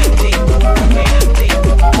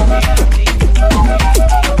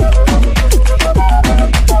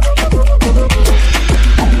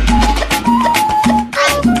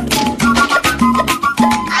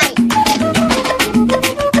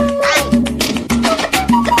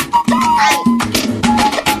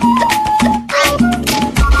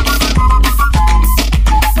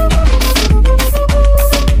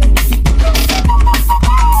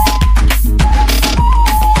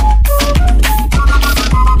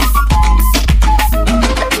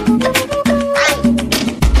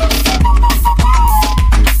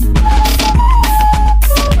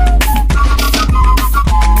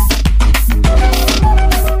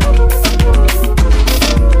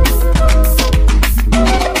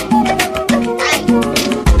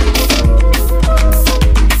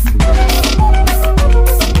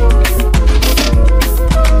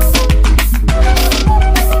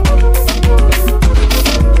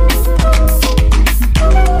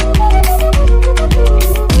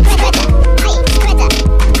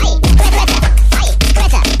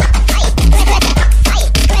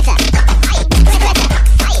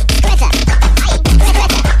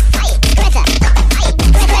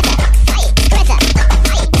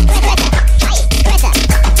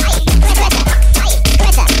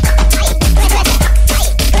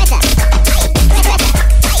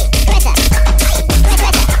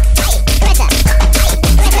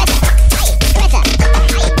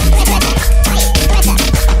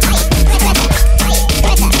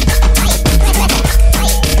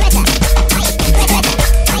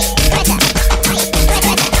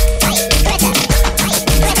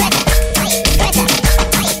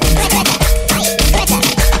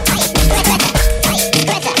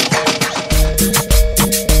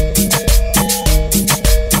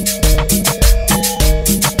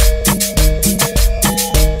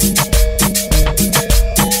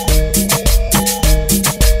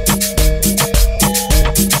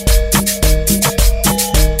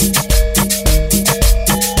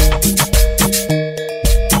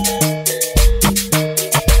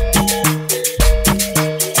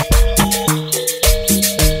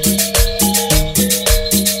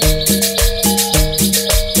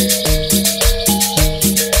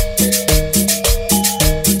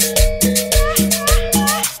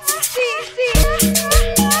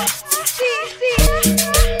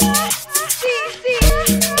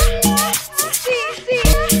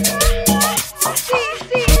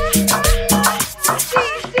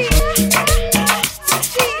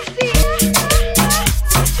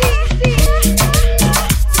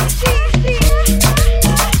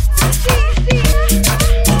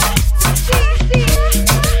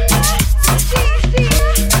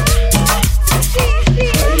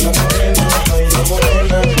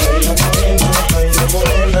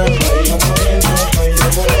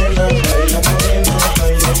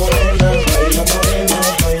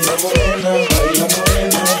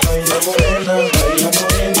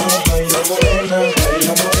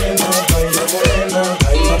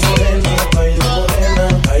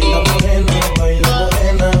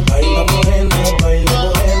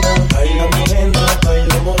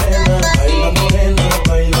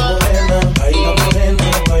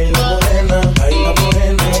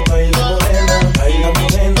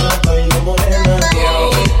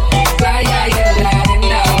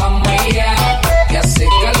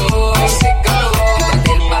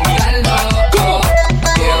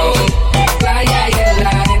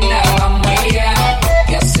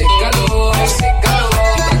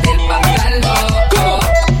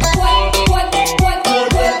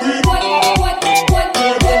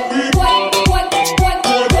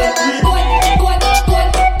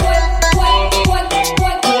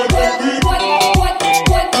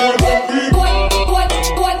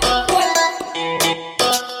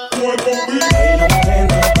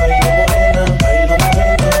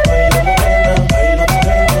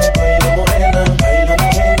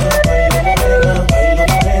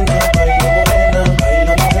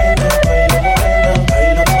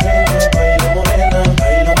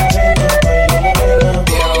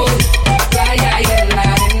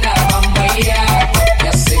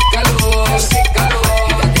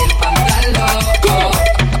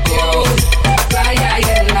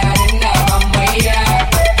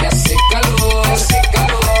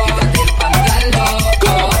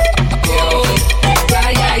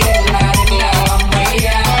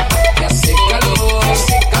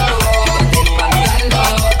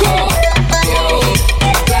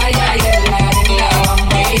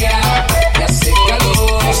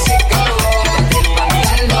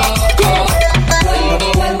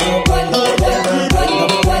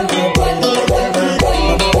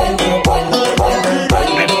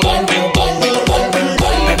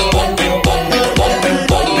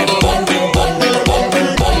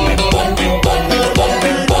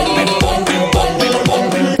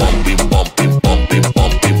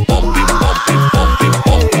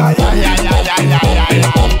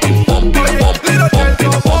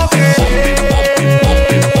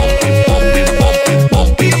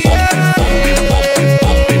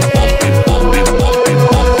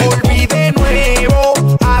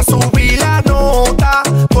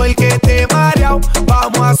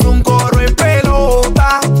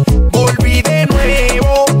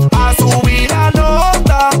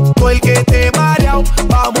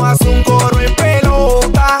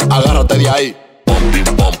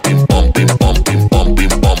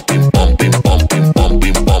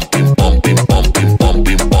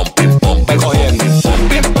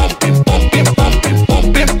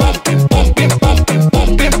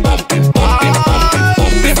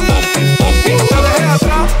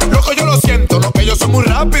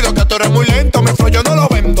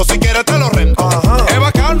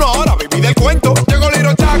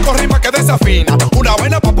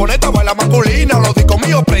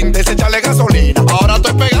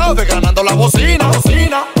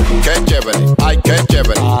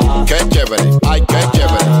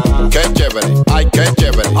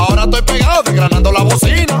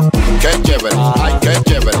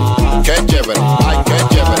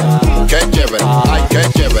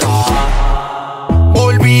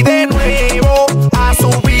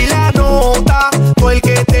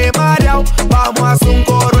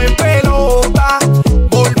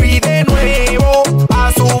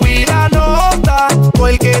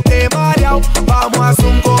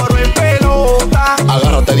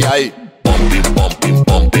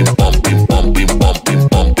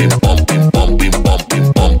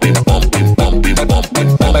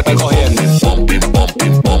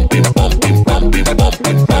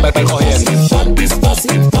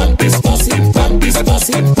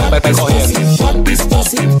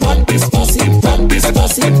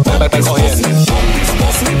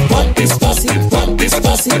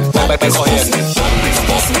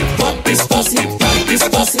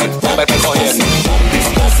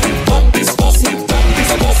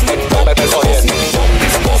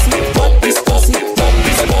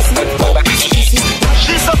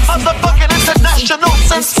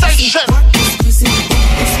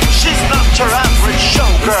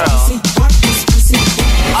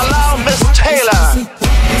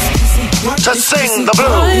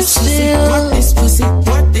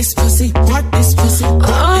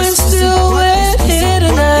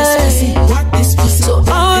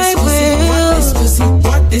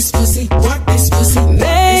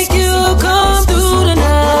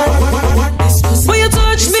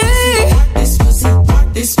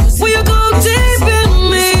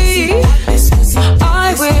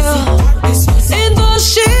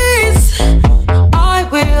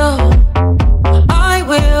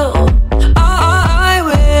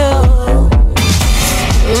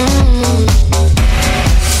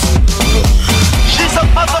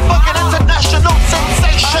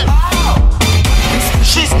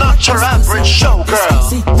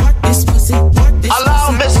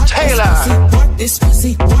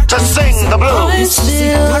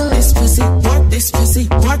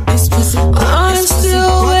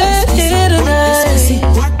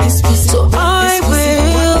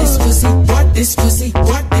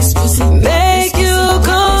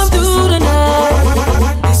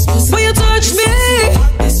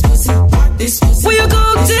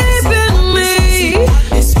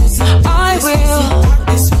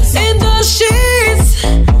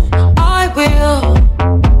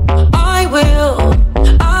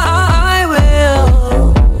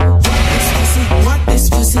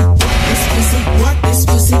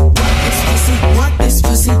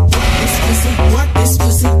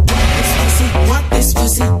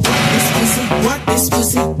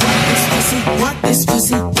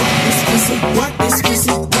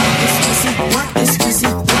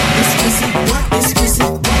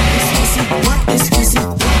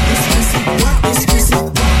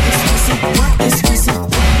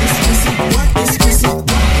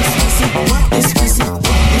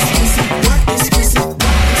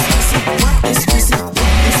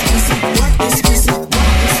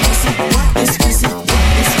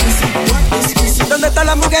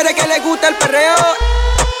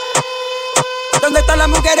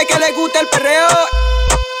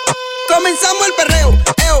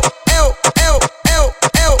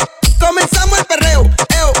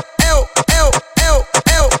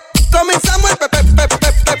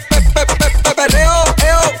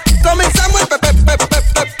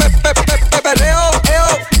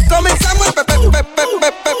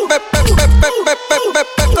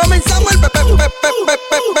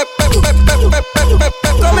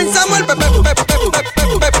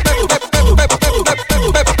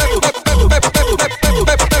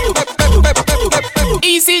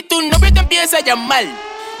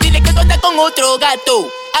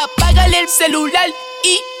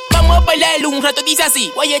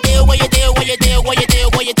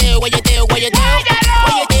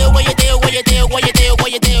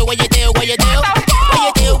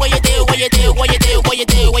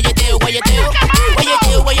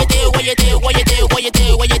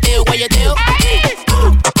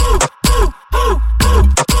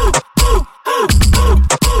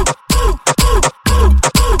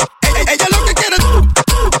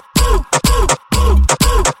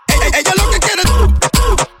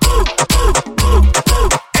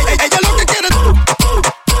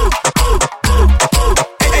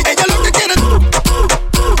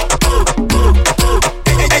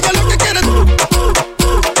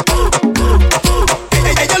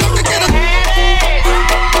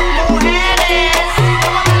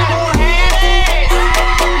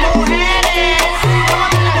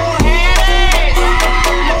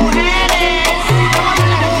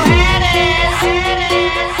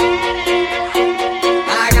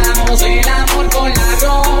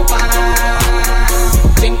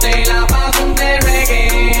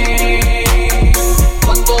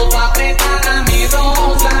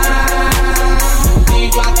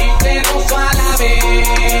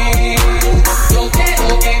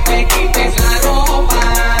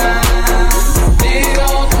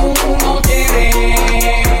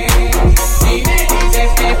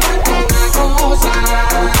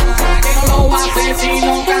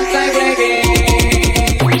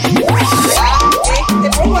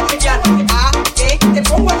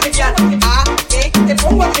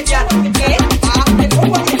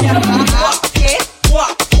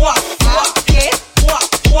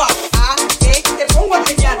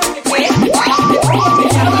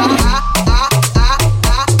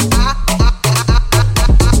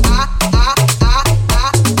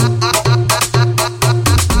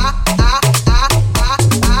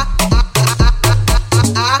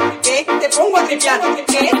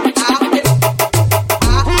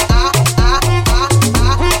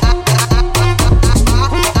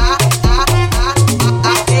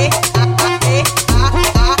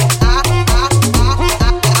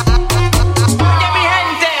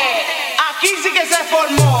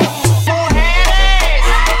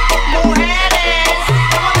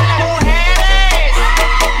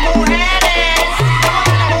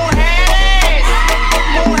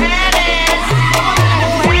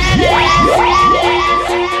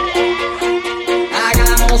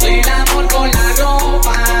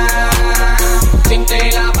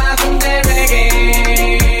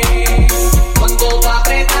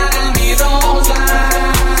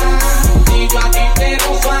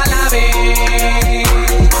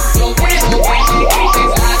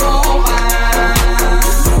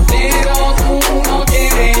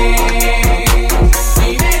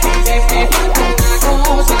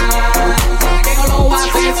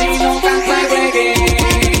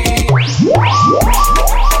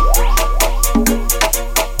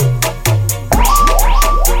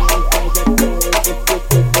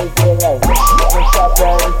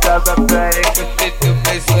sobe a perico, se tu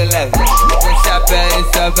beijo leve. Deixa a pele,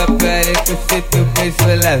 sobe a perico, se tu beijo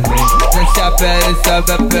leve. Deixa a pele,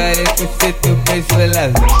 sobe a perico, se tu beijo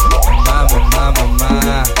leve.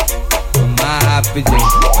 Mamá, rapidinho.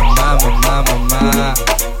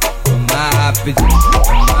 Mamá, rapidinho.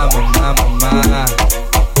 Mamá,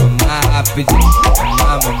 rapidinho.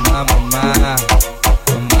 Mamá,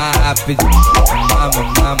 rapidinho.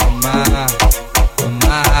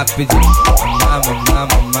 Rapidinho.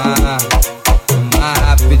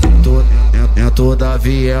 Dentro da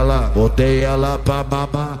viela, botei ela pra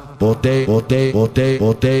babar. Botei ela pra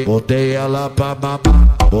babar. Botei ela pra babar.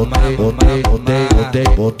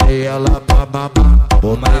 Botei ela pra babar.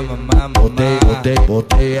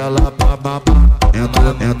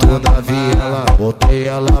 Dentro da viela, botei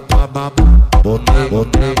ela pra babar.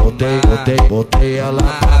 Botei ela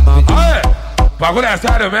pra babar. Aê, bagulho é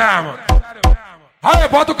sério mesmo. Aí,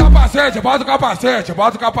 bota o capacete.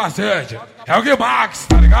 É o Guimax,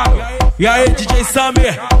 tá ligado? E aí, DJ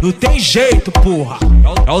Samir, não tem jeito, porra.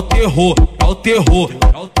 É o terror.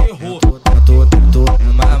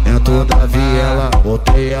 Dentro da viela,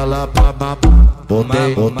 botei ela pra babar.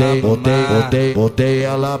 Botei ela pra babar. Botei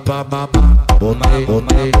ela pra babar. Botei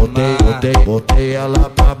ela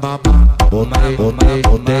pra babar. Botei ela pra babar.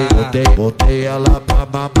 Botei ela pra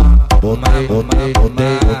babar.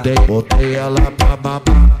 Botei ela pra babar.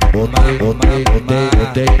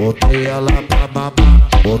 Botei ela pra babar.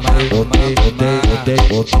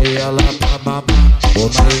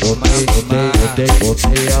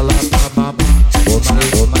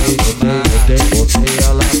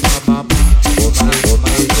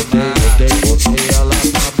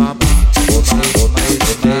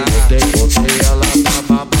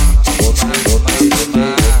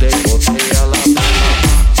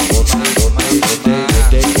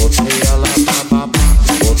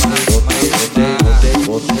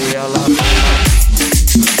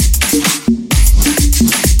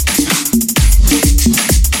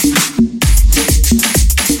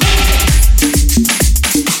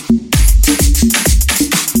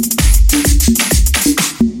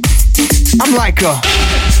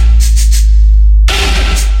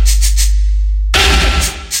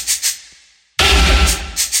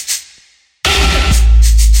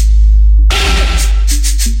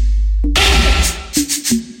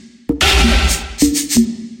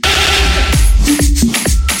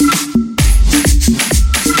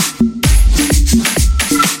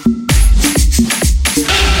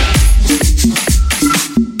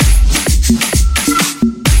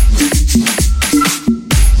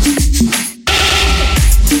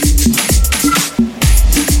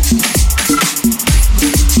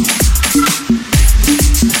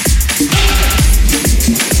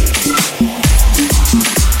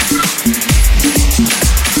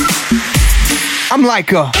 I'm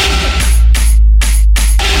like a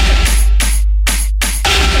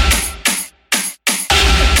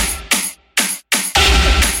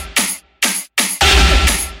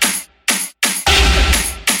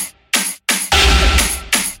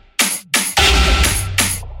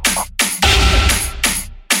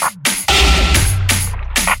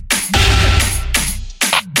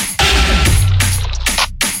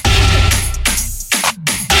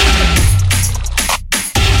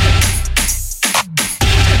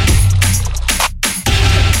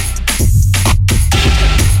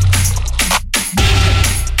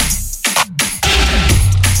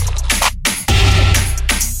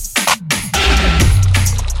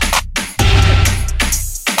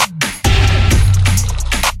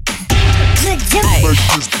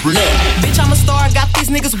Bitch, I'm a star, got these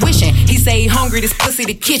niggas wishing. He say he hungry, this pussy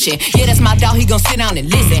the kitchen. Yeah, that's my dog, he gon' sit down and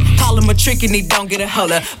listen. Call him a trick and he don't get a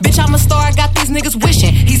holler. Bitch, I'm a star, got these niggas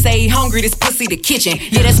wishing. He say he hungry, this pussy the kitchen.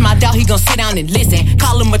 Yeah, that's my dog, he gon' sit down and listen.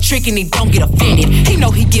 Call him a trick and he don't get offended. He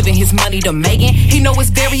know he giving his money to Megan. He know it's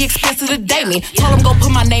very expensive to date me. Told him go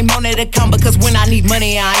put my name on that account because when I need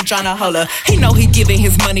money, I ain't tryna holler. He know he giving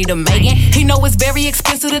his money to Megan. He know it's very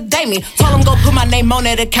expensive to date me. Told him go put my name on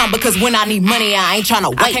that account because when I need money, I ain't tryna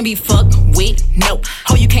wait. I can't be fucked with, no.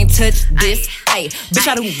 Oh, you can't touch this, ayy. Bitch,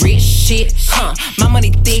 I do rich shit, huh? My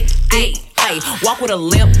money thick, ayy. Walk with a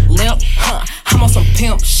limp, huh? I'm on some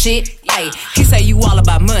pimp shit, ayy. He say you all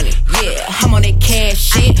about money, yeah. I'm on that cash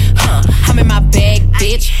shit, huh? I'm in my bag,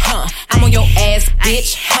 bitch, huh? I'm on your ass,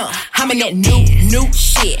 bitch, huh? I'm in that new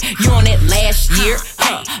shit. You on that last year,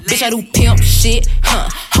 huh? Bitch, I do pimp shit, huh?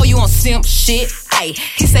 Oh, you on simp shit, ayy.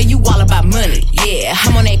 He say you all about money, yeah.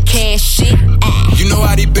 I'm on that cash shit, ayy. You know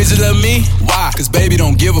how these bitches love me? Why? Cause baby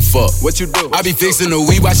don't give a fuck. What you do? I be fixing the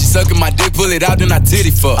weed while she sucking my dick, pull it out, then I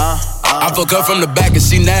titty fuck. I fuck her from the back and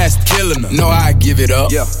she nasty, killing her. Know how I give it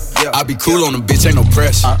up. Yeah. I be cool on them, bitch, ain't no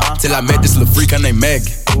pressure. Till I met this little freak, her name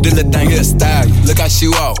Maggie. This little thing here style. Look how she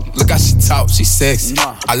walk, look how she talk, she sexy.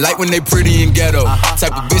 I like when they pretty and ghetto.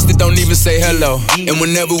 Type of bitch that don't even say hello. And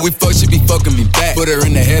whenever we fuck, she be fucking me back. Put her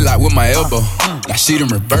in the headlock with my elbow. Now she done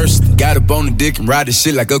reversed. Got up on the dick and ride this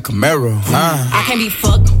shit like a Camaro. I can't be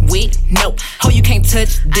fucked with, no. Ho, you can't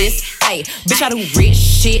touch this, ayy. Bitch, I do rich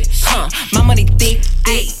shit, My money thick,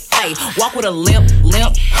 ayy. Walk with a limp,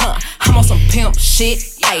 I'm on some pimp shit,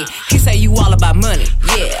 ayy. He say you all about money,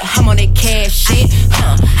 yeah. I'm on that cash shit,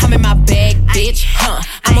 I'm in my bag, bitch,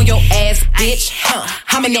 I'm on your ass, bitch,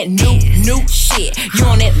 I'm in that new shit. You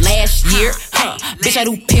on that last year, Bitch, I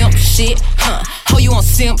do pimp shit, Ho, you on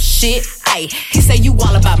simp shit, ayy. He say you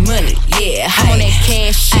all about money, yeah. I'm on that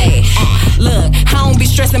cash shit, Look, I don't be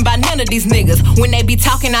stressing by none of these niggas. When they be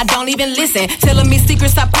talking, I don't even listen. Telling me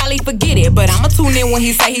secrets, I probably forget it. But I'ma tune in when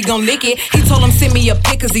he say he gon' lick it. He told him send me a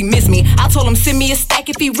pic cause he miss me. I told him send me a stack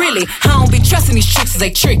if he really. I don't be trusting these tricks cause they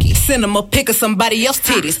tricky. Send him a pic of somebody else's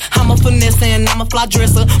titties. I'm a finesse and I'm a fly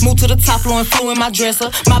dresser. Move to the top floor and flew in my dresser.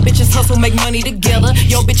 My bitches hustle, make money together.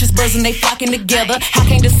 Your bitches birds and they flocking together. I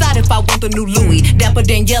can't decide if I want the new Louis. Dapper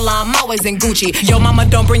Daniela, I'm always in Gucci. Yo mama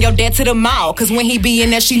don't bring your dad to the mall. Cause when he be in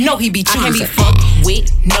there, she know he be choosing. I can't be fucked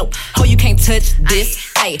with, no. Ho, you can't touch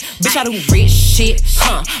this, ayy. Bitch, I do rich shit,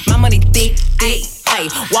 My money thick, ayy.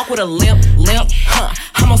 Walk with a limp,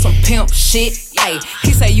 I'm on some pimp shit, ayy.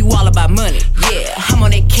 He say you all about money, yeah. I'm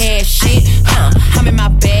on that cash shit, I'm in my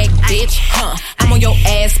bag, bitch, I'm on your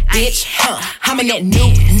ass, bitch, I'm in that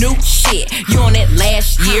new shit. You on that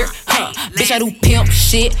last year, Bitch, I do pimp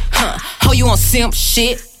shit, Ho, you on simp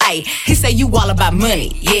shit, ayy. He say you all about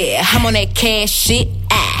money, yeah. I'm on that cash shit,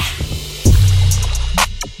 ayy.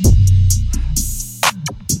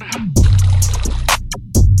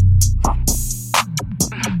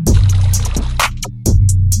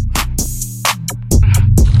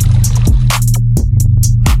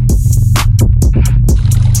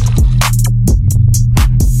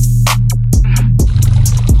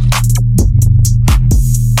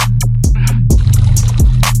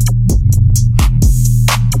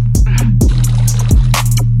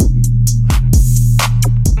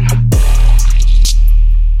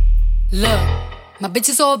 My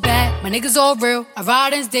bitches all bad, my niggas all real. I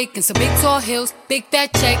ride in dick in some big tall hills, big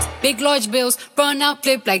fat checks, big large bills. Run out,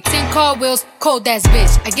 flip like 10 car wheels. Cold ass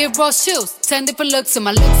bitch, I give raw chills. 10 different looks and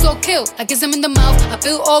my lips all kill. I kiss him in the mouth, I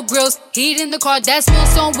feel all grills. Heat in the car, that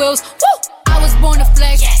smells on wheels. Woo! I was born to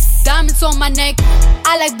flex, yes. Diamonds on my neck.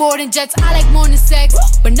 I like boarding jets, I like more than sex.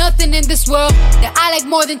 But nothing in this world that I like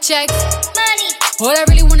more than checks. Money. All I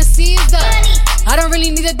really wanna see is the money. I don't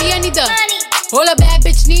really need a D, I need the money. All a bad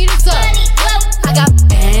bitch need is the money. I got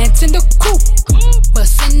bands in the coupe,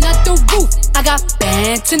 bustin' out the roof. I got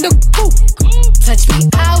bands in the coupe. Touch me,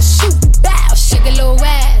 I'll shoot. Bow, shake a little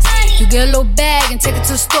ass. You get a little bag and take it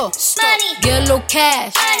to the store. Get a little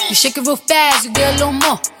cash. You shake it real fast, you get a little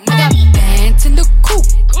more. I got bands in the coupe,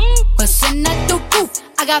 bustin' out the roof.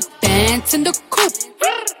 I got bands in the coupe,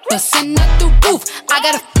 bustin' out the roof. I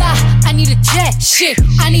gotta fly, I need a jet. Shit,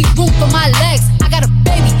 I need room for my legs. I got a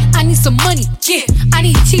baby, I need some money. Yeah, I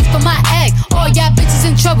need teeth for my egg. All y'all bitches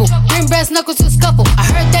in trouble. Bring brass knuckles to scuffle. I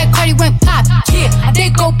heard that Cardi went pop. Yeah, I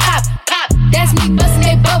did go pop. That's me bustin'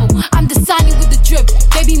 that bubble. I'm the Sonny with the drip.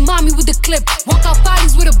 Baby mommy with the clip. Walk out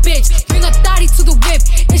bodies with a bitch. Bring a thotty to the whip.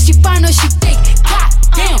 Is she fine or she thick? God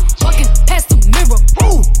damn, walking past the mirror.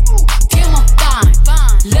 Ooh, damn, I'm fine.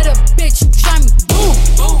 Let a bitch try me.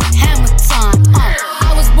 Boom, hammer time.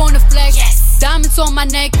 I was born to flex. Yes. Diamonds on my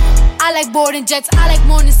neck. I like boarding jets. I like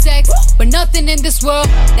more than sex. But nothing in this world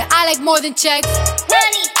that I like more than checks.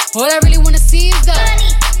 Money. All I really wanna see is the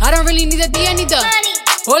money. I don't really need a D, I need the money.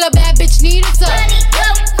 All a bad bitch need is the money.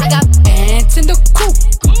 I got bands in the coupe,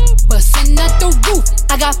 bustin' out the roof.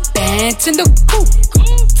 I got bands in the coupe.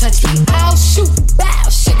 Touch me, I'll shoot. Bow,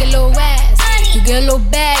 shake a little ass. You get a little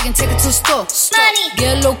bag and take it to the store.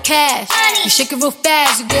 Get a little cash. You shake it real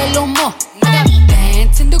fast, you get a little more. I got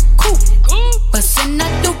bands in the coupe, bustin'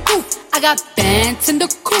 out the roof. I got bands in the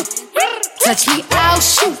coupe. Touch me, I'll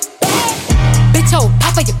shoot. Bitch, oh,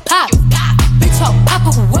 papa, you pop. Bitch, oh,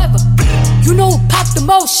 papa, whoever. You know who pop the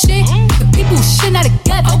most shit? The people who shit not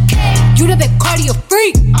together. You know that cardio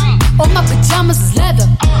freak. All my pajamas is leather.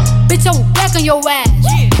 Bitch, I will back on your ass.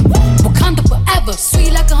 Wakanda forever.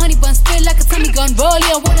 Sweet like a honey bun, spit like a Tommy gun. Roll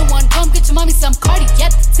ya one on one. Come get your mommy some Cardi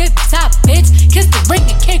at the tip top, bitch. Kiss the ring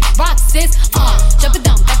and kick rock, sis. Jump it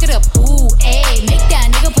down, back it up. Ooh, ayy. Make that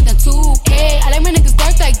nigga put the 2K. I like my niggas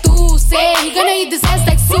dark like Say he gonna eat this ass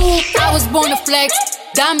like soup. I was born to flex.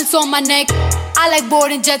 Diamonds on my neck. I like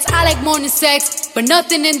boarding jets, I like more than sex. But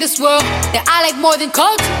nothing in this world that I like more than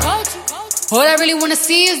culture. All I really wanna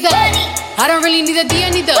see is the money. I don't really need a D, I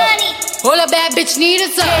need the money. All a bad bitch need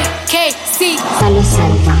is a KC. Salo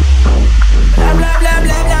Salva. Bla bla bla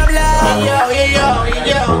bla bla bla. Yo yo yo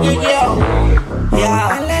yo yo yo.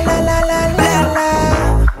 Yeah. La la la la la la.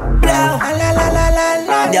 Bla la la la la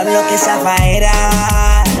la. Diablo que zafaera.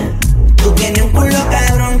 Tú tienes un culo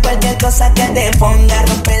cabrón, cualquier cosa que te ponga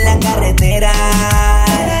rompe la carretera.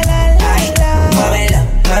 Ay, muévelo,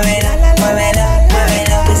 muévelo, muévelo,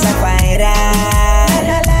 muévelo que zafaera.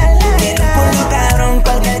 Tienes un culo cabrón,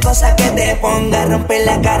 cualquier cosa que te ponga rompe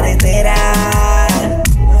la carretera.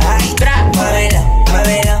 Ay, muévelo,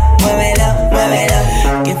 muévelo, muévelo,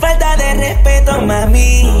 muévelo. Qué falta de respeto,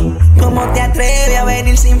 mami. ¿Cómo te atreves a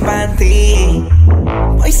venir sin panty?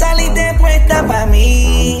 Hoy saliste puesta pa'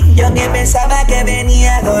 mí. Yo que pensaba que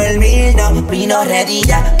venía a dormir. No, vino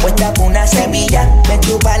redilla, puesta por una semilla. Me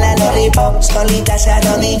chupa la lollipop, solita se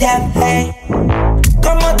arrodilla. Hey,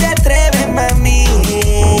 ¿cómo te atreves, mami,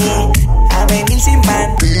 a venir sin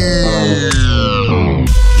panty?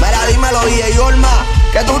 Mira, dímelo, DJ Olma,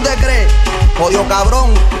 ¿qué tú te crees? Jodido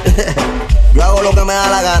cabrón. Yo hago lo que me da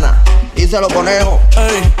la gana. Díselo, conejo.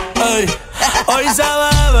 Ey, ey. Hoy se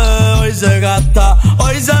bebe, hoy se gasta,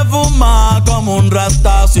 hoy se fuma como un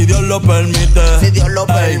rata, si Dios lo permite. Si Dios lo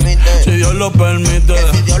permite. Si Dios lo permite.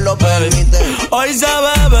 Si Dios lo permite. Hoy se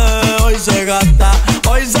bebe, hoy se gasta,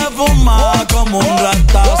 hoy se fuma como un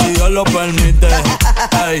rata, si Dios lo permite.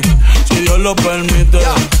 Ey, si Dios lo permite.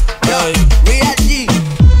 Real G,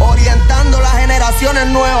 orientando las generaciones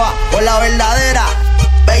nuevas por la verdadera.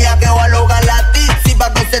 Bella que va a lograr la tizi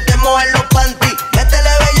pa' que se te mojen los panties. Métele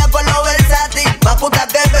bella con los versátil, más puta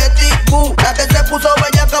que Betty Boo. La que se puso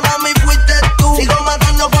bella que mami fuiste tú. Sigo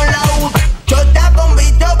matando con la U. Chota con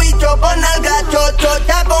bicho, bicho con alga.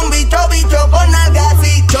 Chota con bicho, bicho con alga.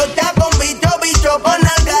 Sí, chota con bicho, bicho con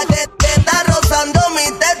alga. Te está rozando mi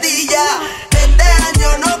tetilla. Este año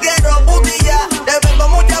no quiero putilla. Te ven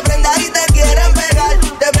con mucha prenda y te quieren pegar.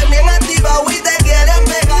 Te ven bien activado y te quieren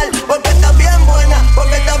pegar. Porque estás bien buena,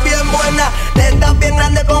 porque estás bien buena. Te estás bien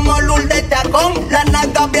grande como Lourdes Chacón. Las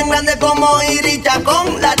nalgas bien grandes como Iris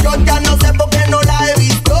Chacón. La chocha no sé por qué no la he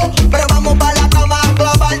visto, pero vamos pa' la cama a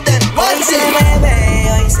clavarte. Hoy se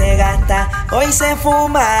bebe, hoy se gasta, hoy se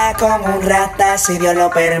fuma como un rata, si Dios lo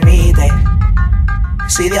permite.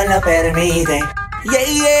 Si Dios lo permite. Yeah,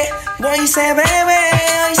 yeah. Hoy se bebe,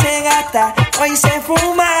 hoy se gasta, hoy se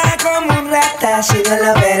fuma como un rata, si Dios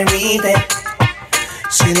lo permite.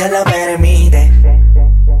 Si Dios lo permite.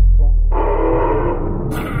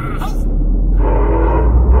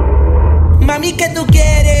 Mami, ¿qué tú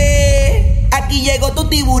quieres? Aquí llegó tu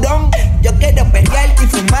tiburón. Yo quiero perrearte y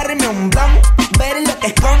fumarme un blunt. Ver lo que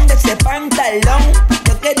esconde ese pantalón.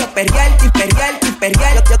 Yo quiero perrearte y perrearte y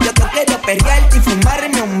perrearte. Yo quiero perrearte y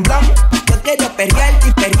fumarme un blunt. Yo quiero perrearte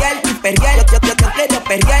y perrearte y perrearte. Yo quiero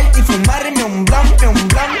perrearte y fumarme un blunt, un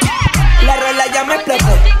blunt. La rola ya me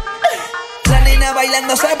explotó. La nena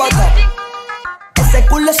bailando se botó. Ese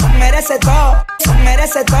culo se merece todo. Se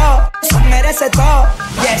merece todo. Se merece todo.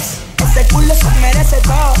 Yes. Ese culo se merece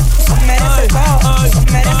todo, se merece todo, se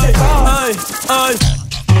merece todo.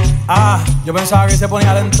 Ah, yo pensaba que se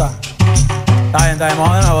ponía lenta. Está bien,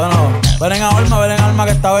 vamos de nuevo. Ven en alma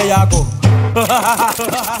que está bellaco.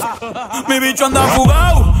 Mi bicho anda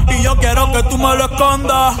fugado y yo quiero que tú me lo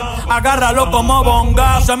escondas. Agárralo como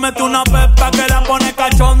bonga. Se mete una pepa que la pone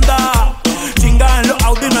cachonda. Chinga en los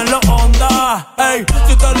Audi, no en los Honda. Ey,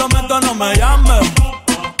 si te lo meto no me llames,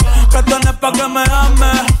 que tienes pa' que me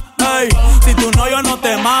ames. Ey, si tu novio no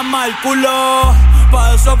te mama el culo,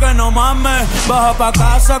 pa' eso que no mames. Baja pa'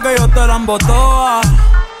 casa que yo te la embotoa.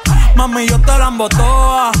 Mami, yo te la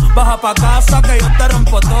embotoa. Baja pa' casa que yo te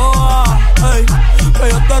rompo toa. Ey, que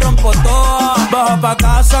yo te rompo toa. Baja pa'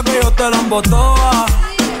 casa que yo te la embotoa.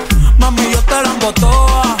 Mami, yo te la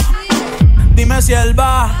embotoa. Dime si él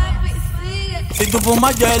va, si tú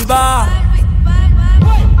fumas hierba.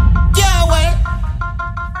 Yeah, wey.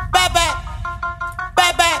 Bebe.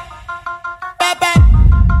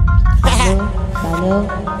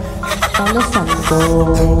 Salo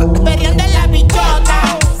Santo. Perreando en la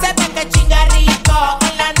bichota, se ve que chinga rico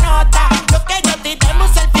en la nota. Lo que yo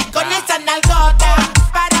tiremos selfie con esa nalgota.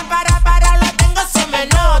 Para, lo tengo, se me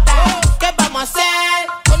nota. ¿Qué vamos a hacer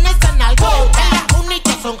con esa nalgota? Las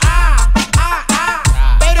únicas son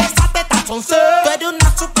pero esas tetas son C. Tú eres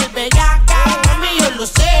una super bellaca, mami, yo lo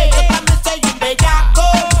sé. Yo también soy un bellaco.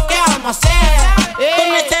 ¿Qué vamos a hacer?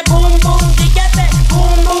 Con ese boom, boom, guillete,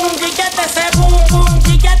 boom, boom, guillete, ese boom, boom,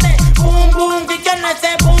 guillete, boom, boom, guillete,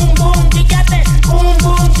 ese boom, boom, guillete, boom,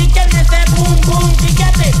 boom, guillete, ese boom, boom,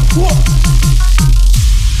 guillete.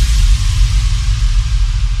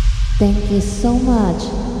 Thank you so much,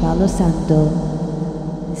 Palo Santo.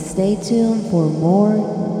 Stay tuned for more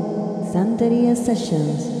Santeria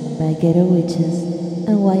Sessions by Ghetto Witches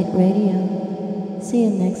and White Radio. See you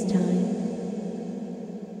next time.